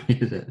reporter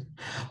tweeted it.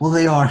 Well,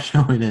 they are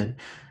showing it.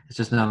 It's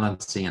just not on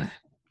CNN.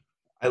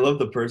 I love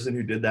the person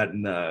who did that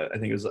in the, I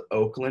think it was the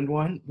Oakland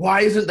one.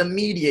 Why isn't the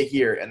media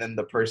here? And then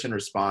the person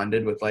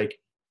responded with like,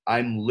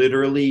 I'm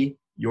literally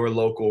your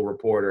local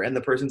reporter. And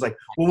the person's like,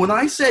 well, when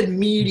I said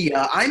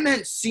media, I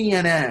meant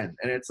CNN.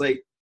 And it's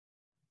like,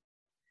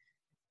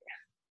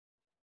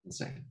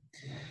 insane.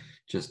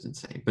 Just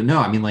insane. But no,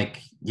 I mean,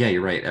 like, yeah,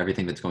 you're right.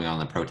 Everything that's going on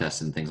in the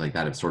protests and things like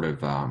that have sort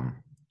of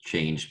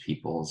changed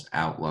people's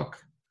outlook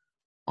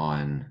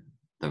on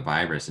the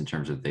virus in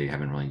terms of they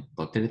haven't really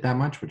looked at it that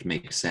much, which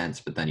makes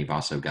sense. But then you've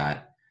also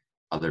got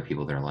other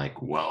people that are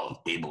like, well,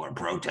 if people are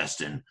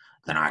protesting,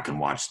 then I can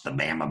watch the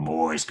Bama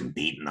boys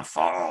compete in the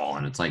fall.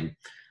 And it's like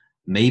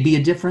maybe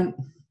a different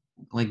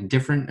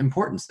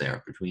importance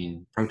there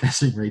between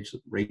protesting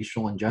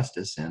racial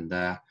injustice and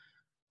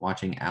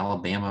watching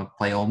Alabama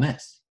play Ole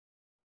Miss.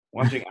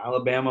 Watching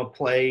Alabama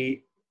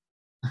play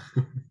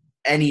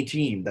any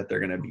team that they're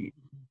going to beat.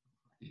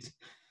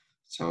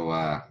 So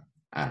I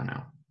don't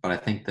know. But I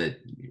think that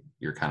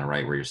you're kind of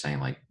right where you're saying,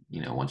 like,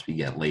 you know, once we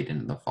get late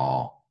into the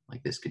fall,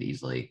 like this could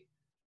easily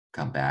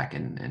come back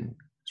and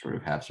sort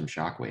of have some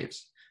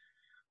shockwaves.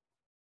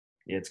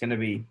 Yeah, it's going to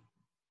be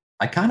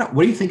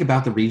What do you think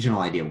about the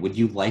regional idea? Would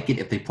you like it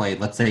if they played,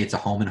 let's say it's a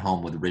home and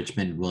home with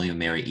Richmond, William and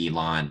Mary,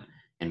 Elon,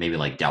 and maybe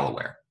like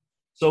Delaware?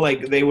 So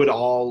like they would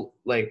all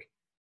like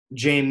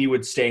JMU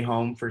would stay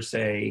home for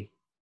say,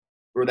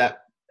 or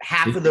that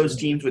half of those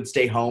teams would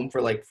stay home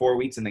for like 4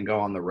 weeks and then go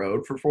on the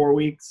road for 4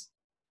 weeks.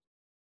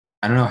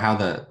 I don't know how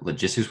the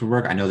logistics would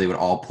work. I know they would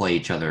all play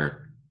each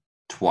other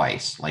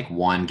twice, like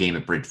one game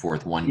at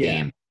Bridgeforth, one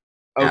game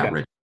at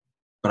Richmond.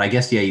 But I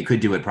guess, yeah, you could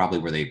do it probably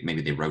where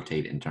they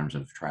rotate in terms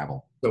of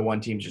travel. So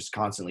one team's just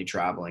constantly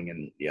traveling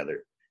and the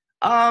other.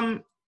 I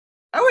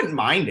wouldn't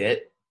mind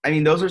it. I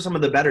mean, those are some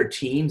of the better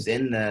teams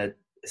in the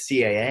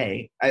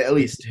CAA, at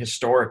least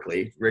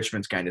historically.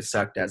 Richmond's kind of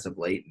sucked as of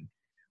late, and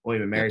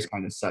William and Mary's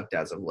kind of sucked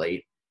as of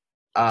late.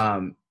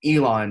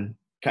 Elon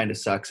kind of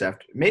sucks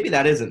after. Maybe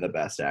that isn't the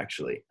best,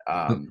 actually.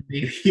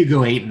 Maybe you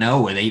go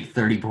 8-0 with 8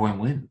 30-point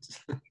wins.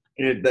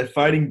 The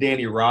fighting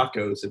Danny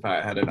Rocco's, if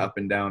I had an up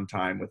and down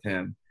time with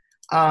him.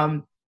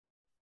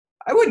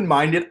 I wouldn't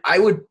mind it. I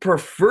would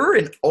prefer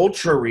an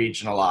ultra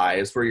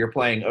regionalized where you're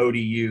playing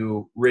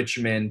ODU,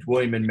 Richmond,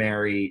 William and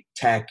Mary,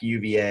 Tech,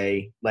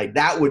 UVA. Like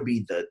that would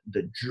be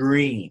the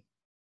dream.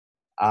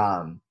 So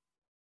I'm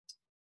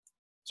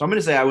going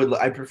to say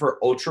I prefer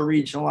ultra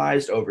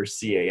regionalized over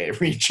CAA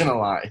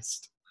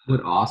regionalized. I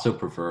would also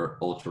prefer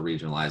ultra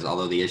regionalized,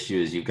 although the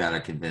issue is you've got to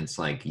convince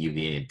like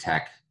UVA and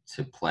Tech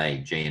to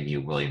play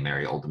JMU, William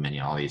Mary, Old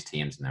Dominion, all these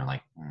teams, and they're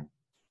like,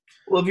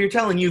 Well, if you're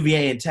telling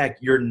UVA and Tech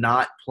you're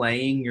not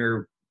playing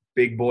your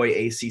big boy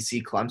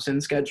ACC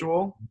Clemson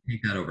schedule,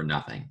 take that over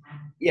nothing.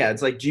 Yeah,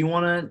 it's like, do you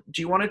want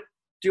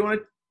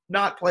to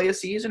not play a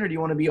season, or do you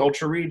want to be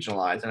ultra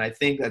regionalized? And I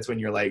think that's when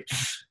you're like,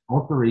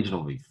 ultra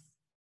regional would be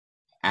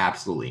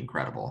absolutely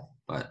incredible.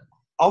 But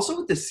also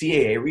with the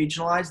CAA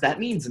regionalized, that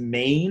means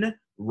Maine,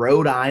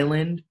 Rhode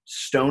Island,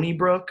 Stony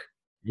Brook.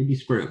 Maybe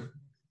screwed.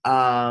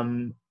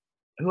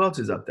 Who else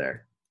is up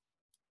there?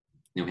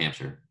 New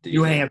Hampshire.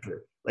 New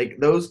Hampshire. Like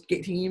those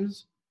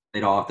teams.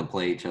 They'd all have to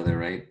play each other,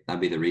 right?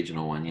 That'd be the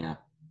regional one, yeah.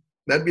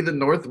 That'd be the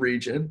North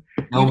region.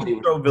 You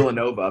can throw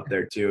Villanova up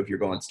there too if you're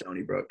going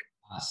Stony Brook.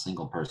 Not a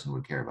single person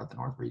would care about the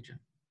North region.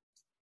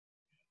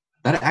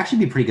 That'd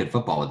actually be pretty good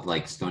football with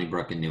like Stony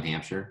Brook and New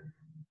Hampshire.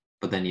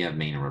 But then you have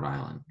Maine and Rhode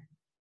Island.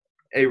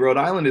 Hey, Rhode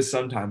Island is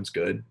sometimes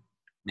good.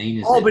 Maine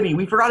is Albany.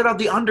 We forgot about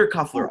the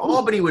undercuffler.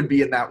 Albany would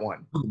be in that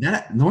one.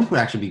 That North would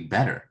actually be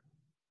better.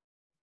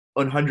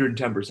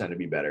 110% would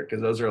be better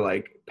because those are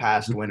like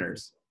past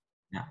winners.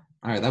 Yeah.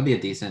 All right, that'd be a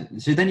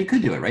decent. So then you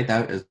could do it, right?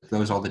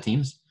 Those all the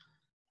teams,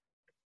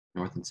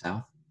 North and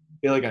South. I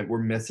feel like we're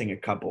missing a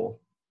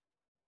couple.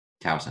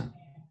 Towson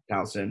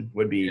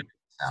would be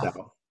South.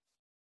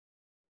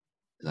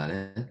 Is that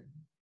it?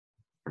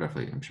 We're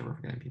definitely, I'm sure we're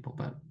forgetting people,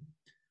 but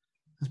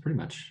that's pretty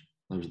much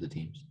those are the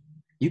teams.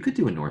 You could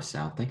do a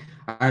North-South thing.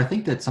 I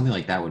think that something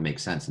like that would make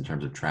sense in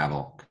terms of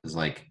travel because,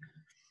 like,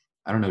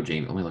 I don't know,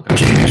 Jamie. Let me look up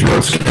Jamie's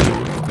road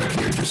schedule real quick.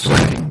 You're just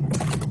like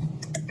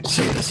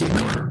say this even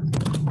or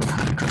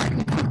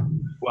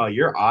Wow,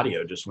 your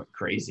audio just went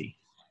crazy.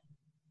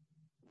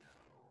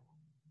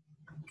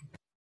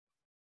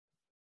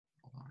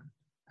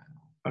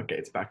 Okay,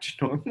 it's back to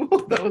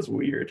normal. That was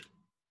weird.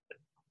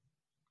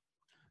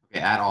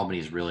 Okay, at Albany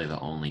is really the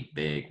only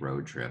big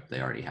road trip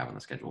they already have on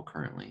the schedule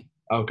currently.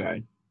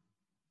 Okay.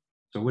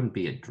 So it wouldn't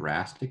be a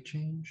drastic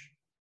change.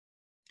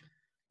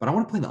 But I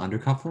want to play the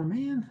undercuffler,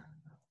 man.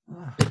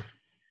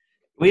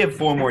 We have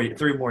 3 more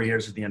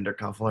years with the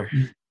undercuffler.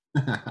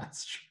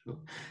 That's true.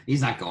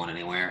 He's not going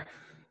anywhere.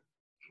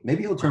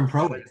 Maybe he'll turn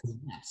pro.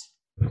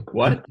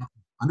 What?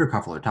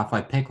 Undercuffler, top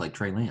 5 pick like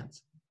Trey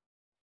Lance.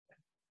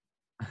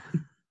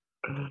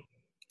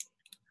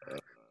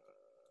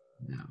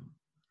 No.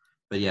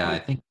 But yeah, I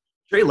think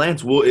Trey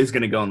Lance is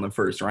going to go in the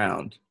first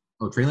round.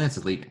 Oh, Trey Lance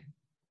is leaving.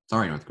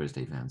 Sorry, North Dakota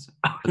State fans.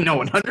 No,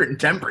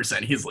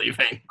 110% he's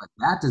leaving. But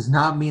that does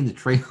not mean the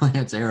Trey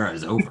Lance era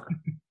is over.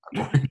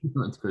 North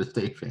Dakota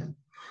State fan.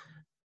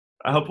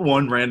 I hope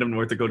one random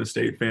North Dakota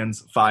State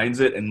fans finds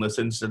it and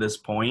listens to this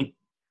point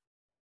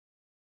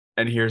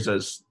and hears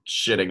us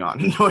shitting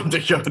on North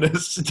Dakota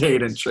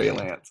State and Trey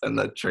Lance and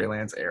the Trey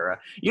Lance era.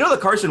 You know,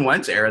 the Carson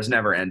Wentz era has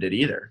never ended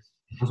either.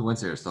 Carson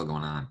Wentz era is still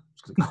going on.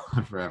 It's going to go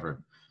on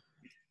forever.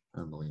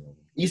 Unbelievable.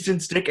 Easton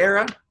Stick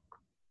era?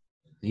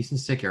 The Easton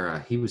Stick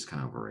era, he was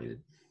kind of overrated.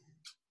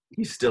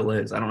 He still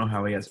is. I don't know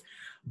how he is.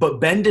 But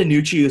Ben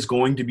DiNucci is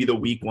going to be the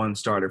week 1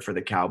 starter for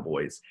the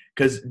Cowboys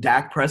because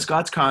Dak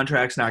Prescott's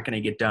contract's not going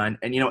to get done.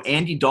 And,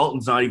 Andy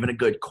Dalton's not even a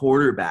good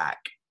quarterback.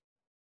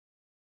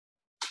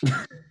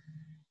 I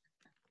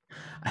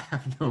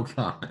have no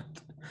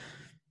comment.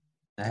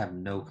 I have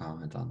no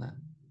comment on that.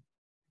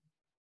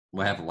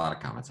 Well, I have a lot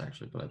of comments,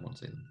 actually, but I won't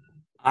say them.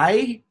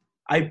 I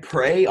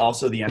pray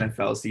also the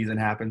NFL season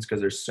happens because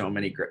there's so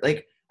many great –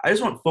 like, I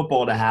just want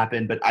football to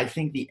happen, but I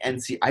think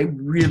I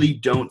really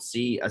don't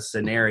see a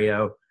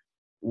scenario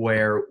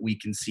where we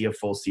can see a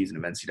full season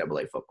of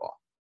NCAA football.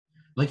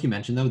 Like you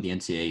mentioned, though, the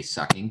NCAA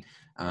sucking.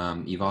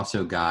 You've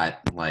also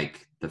got,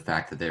 like, the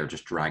fact that they're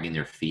just dragging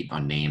their feet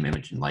on name,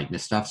 image, and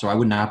likeness stuff. So I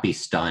would not be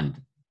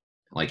stunned,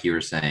 like you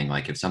were saying,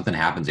 like if something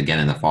happens again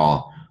in the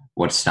fall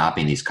what's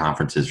stopping these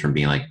conferences from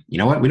being like, you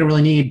know what, we don't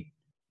really need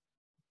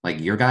like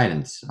your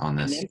guidance on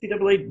And this. the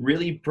NCAA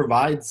really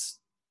provides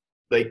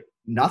like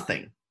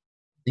nothing.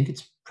 I think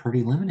it's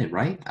pretty limited,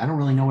 right? I don't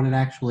really know what it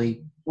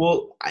actually.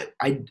 Well,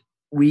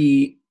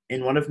 we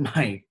in one of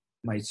my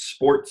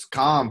sports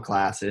comm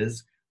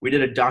classes, we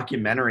did a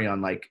documentary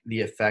on like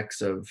the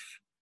effects of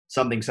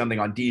something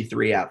on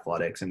D3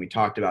 athletics, and we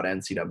talked about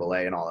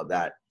NCAA and all of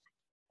that.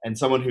 And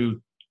someone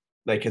who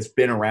like has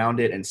been around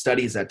it and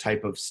studies that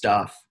type of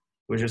stuff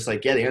was just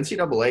like, yeah, the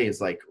NCAA is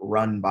like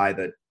run by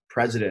the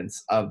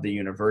presidents of the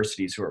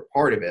universities who are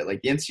part of it.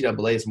 Like the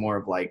NCAA is more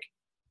of like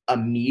a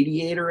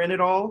mediator in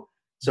it all.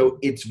 So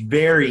it's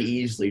very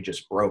easily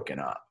just broken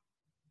up.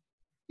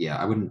 Yeah,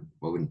 I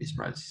wouldn't be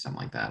surprised to see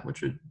something like that,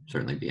 which would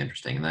certainly be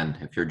interesting. And then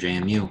if you're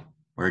JMU,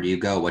 where do you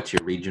go? What's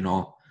your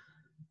regional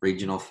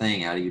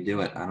thing? How do you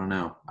do it? I don't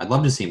know. I'd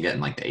love to see him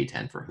getting like the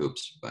A10 for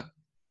hoops, but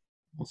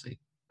we'll see.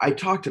 I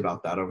talked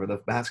about that over the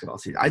basketball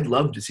season. I'd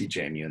love to see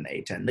JMU in the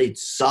A10. They'd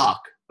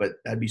suck, but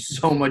that'd be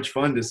so much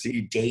fun to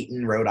see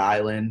Dayton, Rhode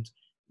Island,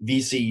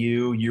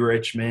 VCU, U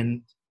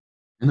Richmond.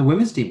 And the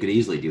women's team could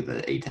easily do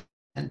the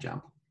A10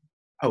 jump.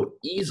 Oh,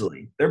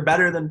 easily. They're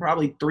better than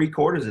probably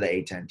 3/4 of the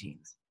A10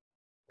 teams.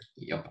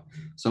 Yep.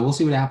 So we'll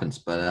see what happens.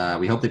 But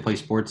we hope they play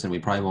sports, and we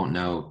probably won't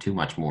know too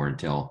much more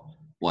until,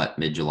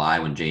 mid-July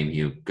when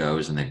JMU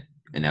goes, and they're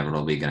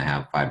inevitably going to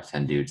have 5 to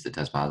 10 dudes that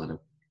test positive.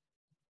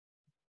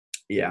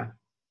 Yeah.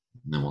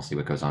 And then we'll see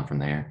what goes on from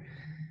there.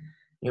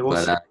 Yeah, we'll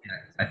see.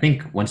 I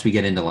think once we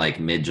get into like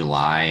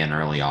mid-July and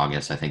early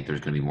August, I think there's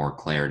going to be more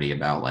clarity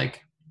about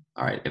like,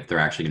 all right, if they're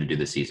actually going to do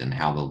the season,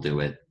 how they'll do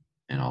it,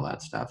 and all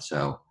that stuff.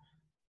 So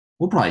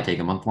we'll probably take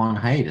a month-long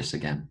hiatus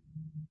again.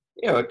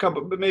 Yeah,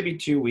 but maybe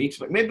 2 weeks.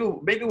 But maybe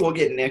we'll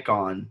get Nick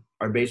on,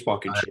 our baseball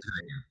contributor,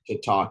 to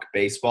talk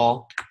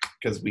baseball,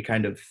 because we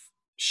kind of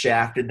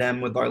shafted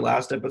them with our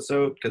last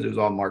episode because it was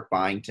all Mark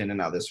Byington, and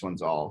now this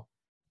one's all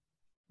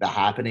the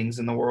happenings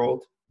in the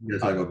world.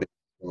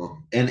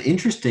 And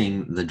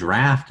interesting, the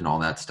draft and all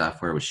that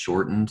stuff where it was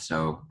shortened.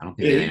 So I don't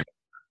think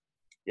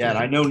Yeah, and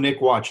I know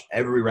Nick watched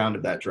every round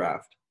of that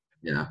draft.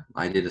 Yeah,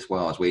 I did as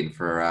well. I was waiting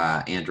for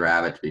Andrew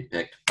Abbott to be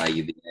picked by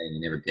UVA, and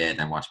he never did.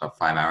 And I watched about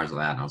 5 hours of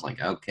that, and I was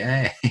like,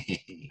 okay,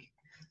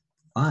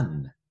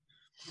 fun.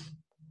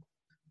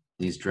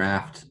 These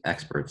draft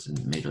experts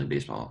in Major League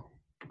Baseball.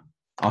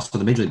 Also,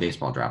 the Major League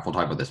Baseball draft, we'll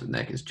talk about this with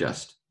Nick, is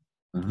just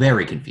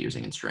very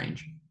confusing and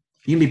strange.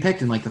 You can be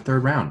picked in like the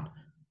 3rd round,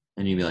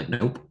 and you'd be like,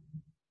 nope,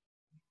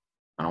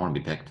 I don't want to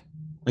be picked.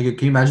 Like,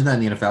 can you imagine that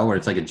in the NFL where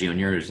it's like a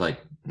junior who's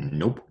like,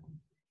 nope.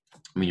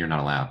 I mean, you're not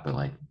allowed, but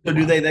like. So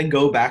do they then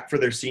go back for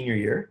their senior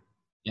year?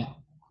 Yeah.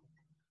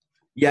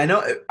 Yeah,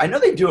 I know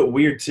they do it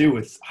weird too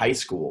with high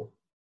school,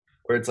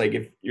 where it's like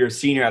if you're a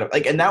senior out of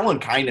like, and that one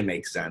kind of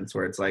makes sense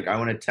where it's like, I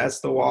want to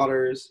test the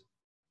waters.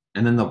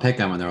 And then they'll pick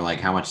them and they're like,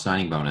 how much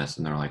signing bonus?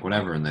 And they're like,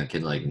 whatever. And the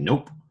kid's like,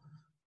 nope.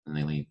 And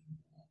they leave.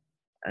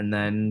 And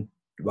then,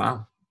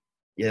 wow.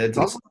 Yeah, it's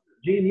also.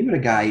 JMU had a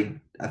guy,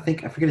 I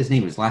forget his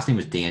name. His last name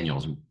was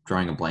Daniels. I'm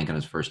drawing a blank on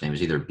his first name. It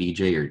was either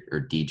BJ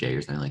or DJ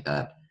or something like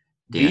that.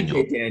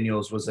 BJ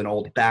Daniels was an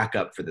old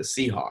backup for the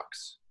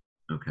Seahawks.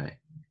 Okay.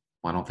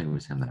 Well, I don't think it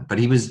was him then. But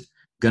he was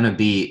going to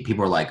be –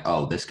 people were like,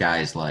 oh, this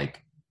guy's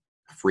like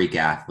a freak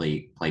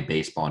athlete, played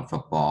baseball and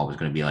football, was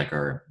going to be like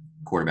our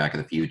quarterback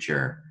of the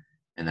future.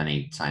 And then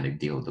he signed a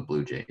deal with the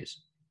Blue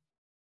Jays.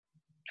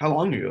 How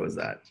long ago was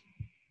that?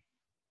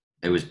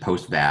 It was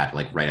post-VAD,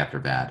 like right after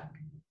VAD.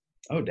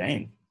 Oh,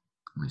 dang.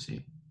 Let me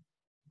see.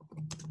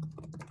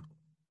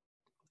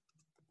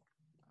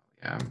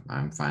 Yeah,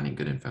 I'm finding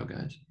good info,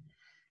 guys.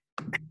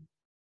 It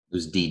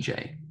was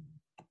DJ.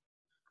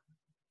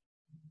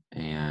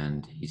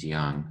 And he's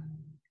young.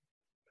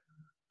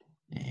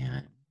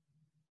 And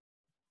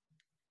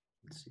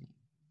let's see.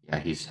 Yeah,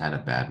 he's had a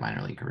bad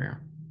minor league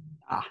career.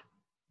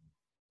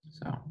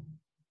 So,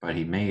 but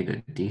he made a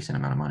decent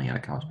amount of money out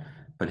of college.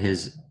 But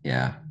his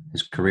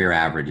career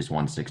average is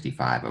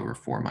 165 over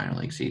 4 minor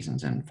league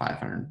seasons and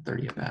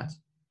 530 at-bats.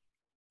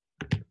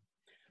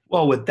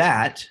 Well, with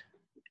that,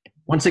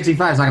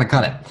 165 is not going to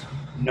cut it.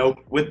 Nope.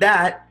 With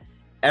that,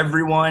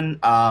 everyone,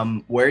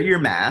 wear your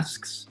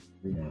masks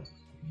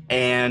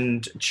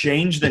and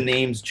change the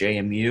names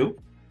JMU,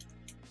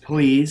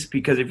 please,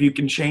 because if you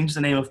can change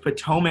the name of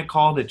Potomac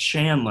Hall to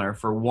Chandler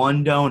for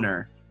one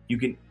donor, you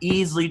can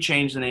easily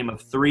change the name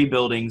of 3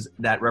 buildings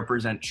that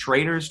represent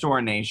traitors to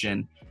our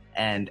nation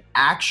and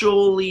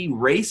actually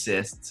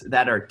racists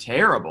that are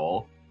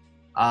terrible.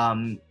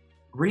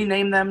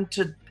 Rename them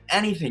to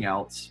anything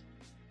else.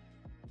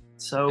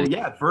 So,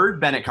 yeah, for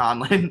Bennett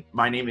Conlin,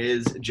 my name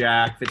is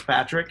Jack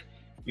Fitzpatrick.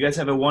 You guys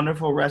have a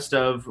wonderful rest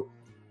of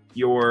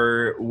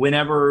your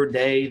whenever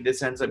day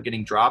this ends up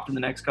getting dropped in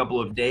the next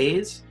couple of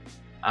days.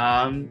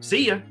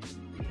 See ya.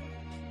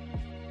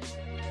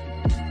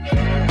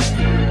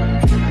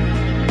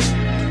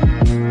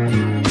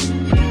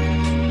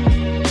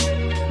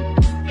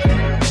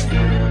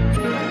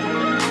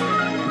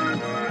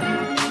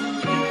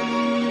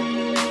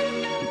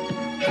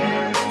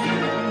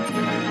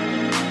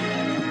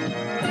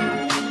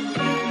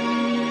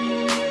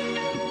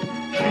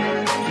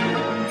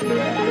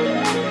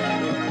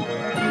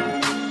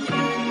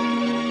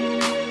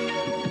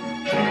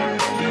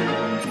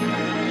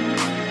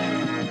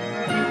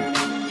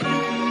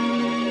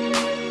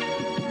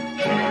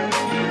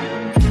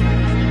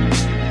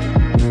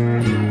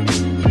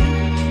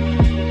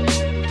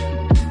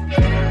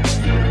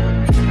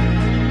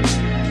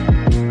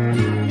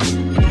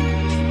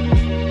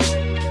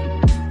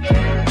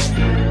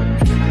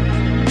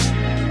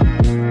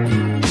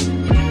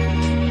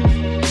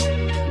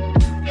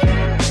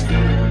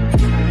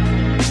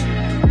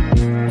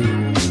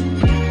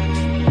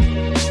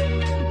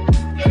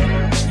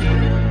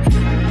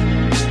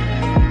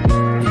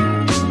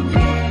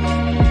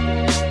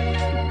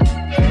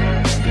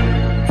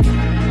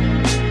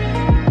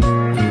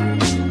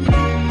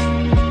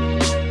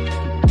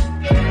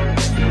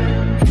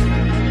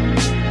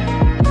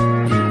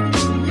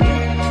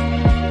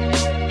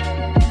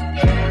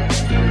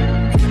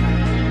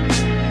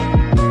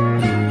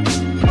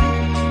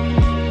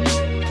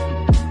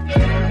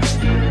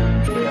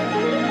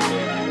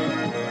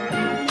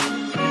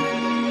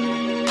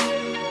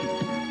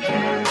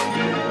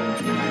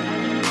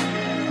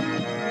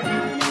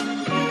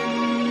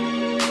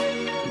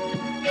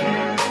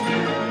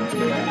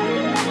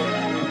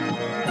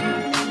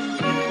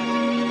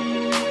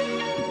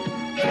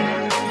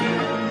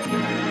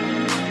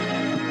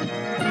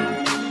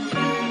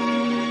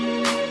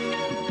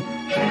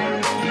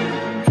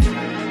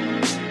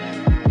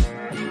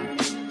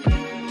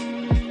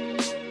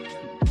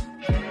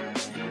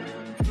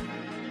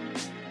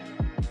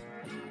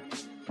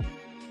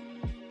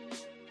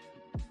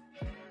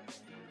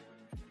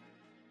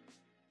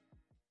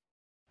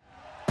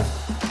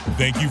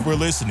 Thank you for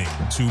listening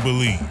to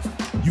Believe.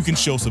 You can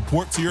show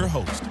support to your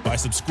host by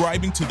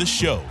subscribing to the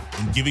show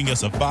and giving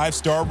us a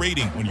 5-star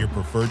rating on your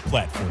preferred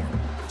platform.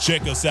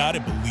 Check us out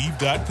at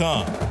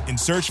Believe.com and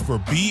search for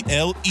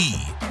BLEAV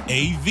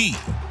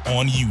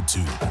on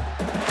YouTube.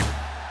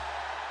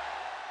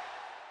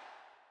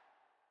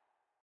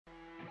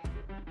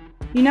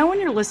 You know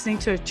when you're listening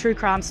to a true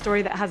crime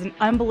story that has an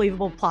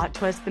unbelievable plot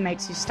twist that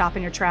makes you stop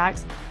in your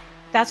tracks?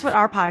 That's what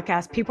our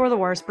podcast, People Are the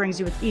Worst, brings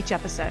you with each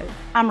episode.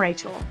 I'm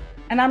Rachel.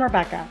 And I'm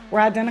Rebecca. We're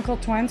identical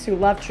twins who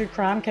love true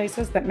crime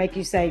cases that make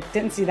you say,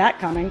 didn't see that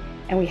coming,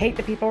 and we hate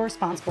the people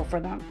responsible for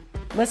them.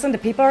 Listen to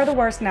People Are the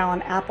Worst now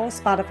on Apple,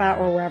 Spotify,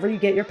 or wherever you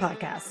get your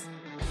podcasts.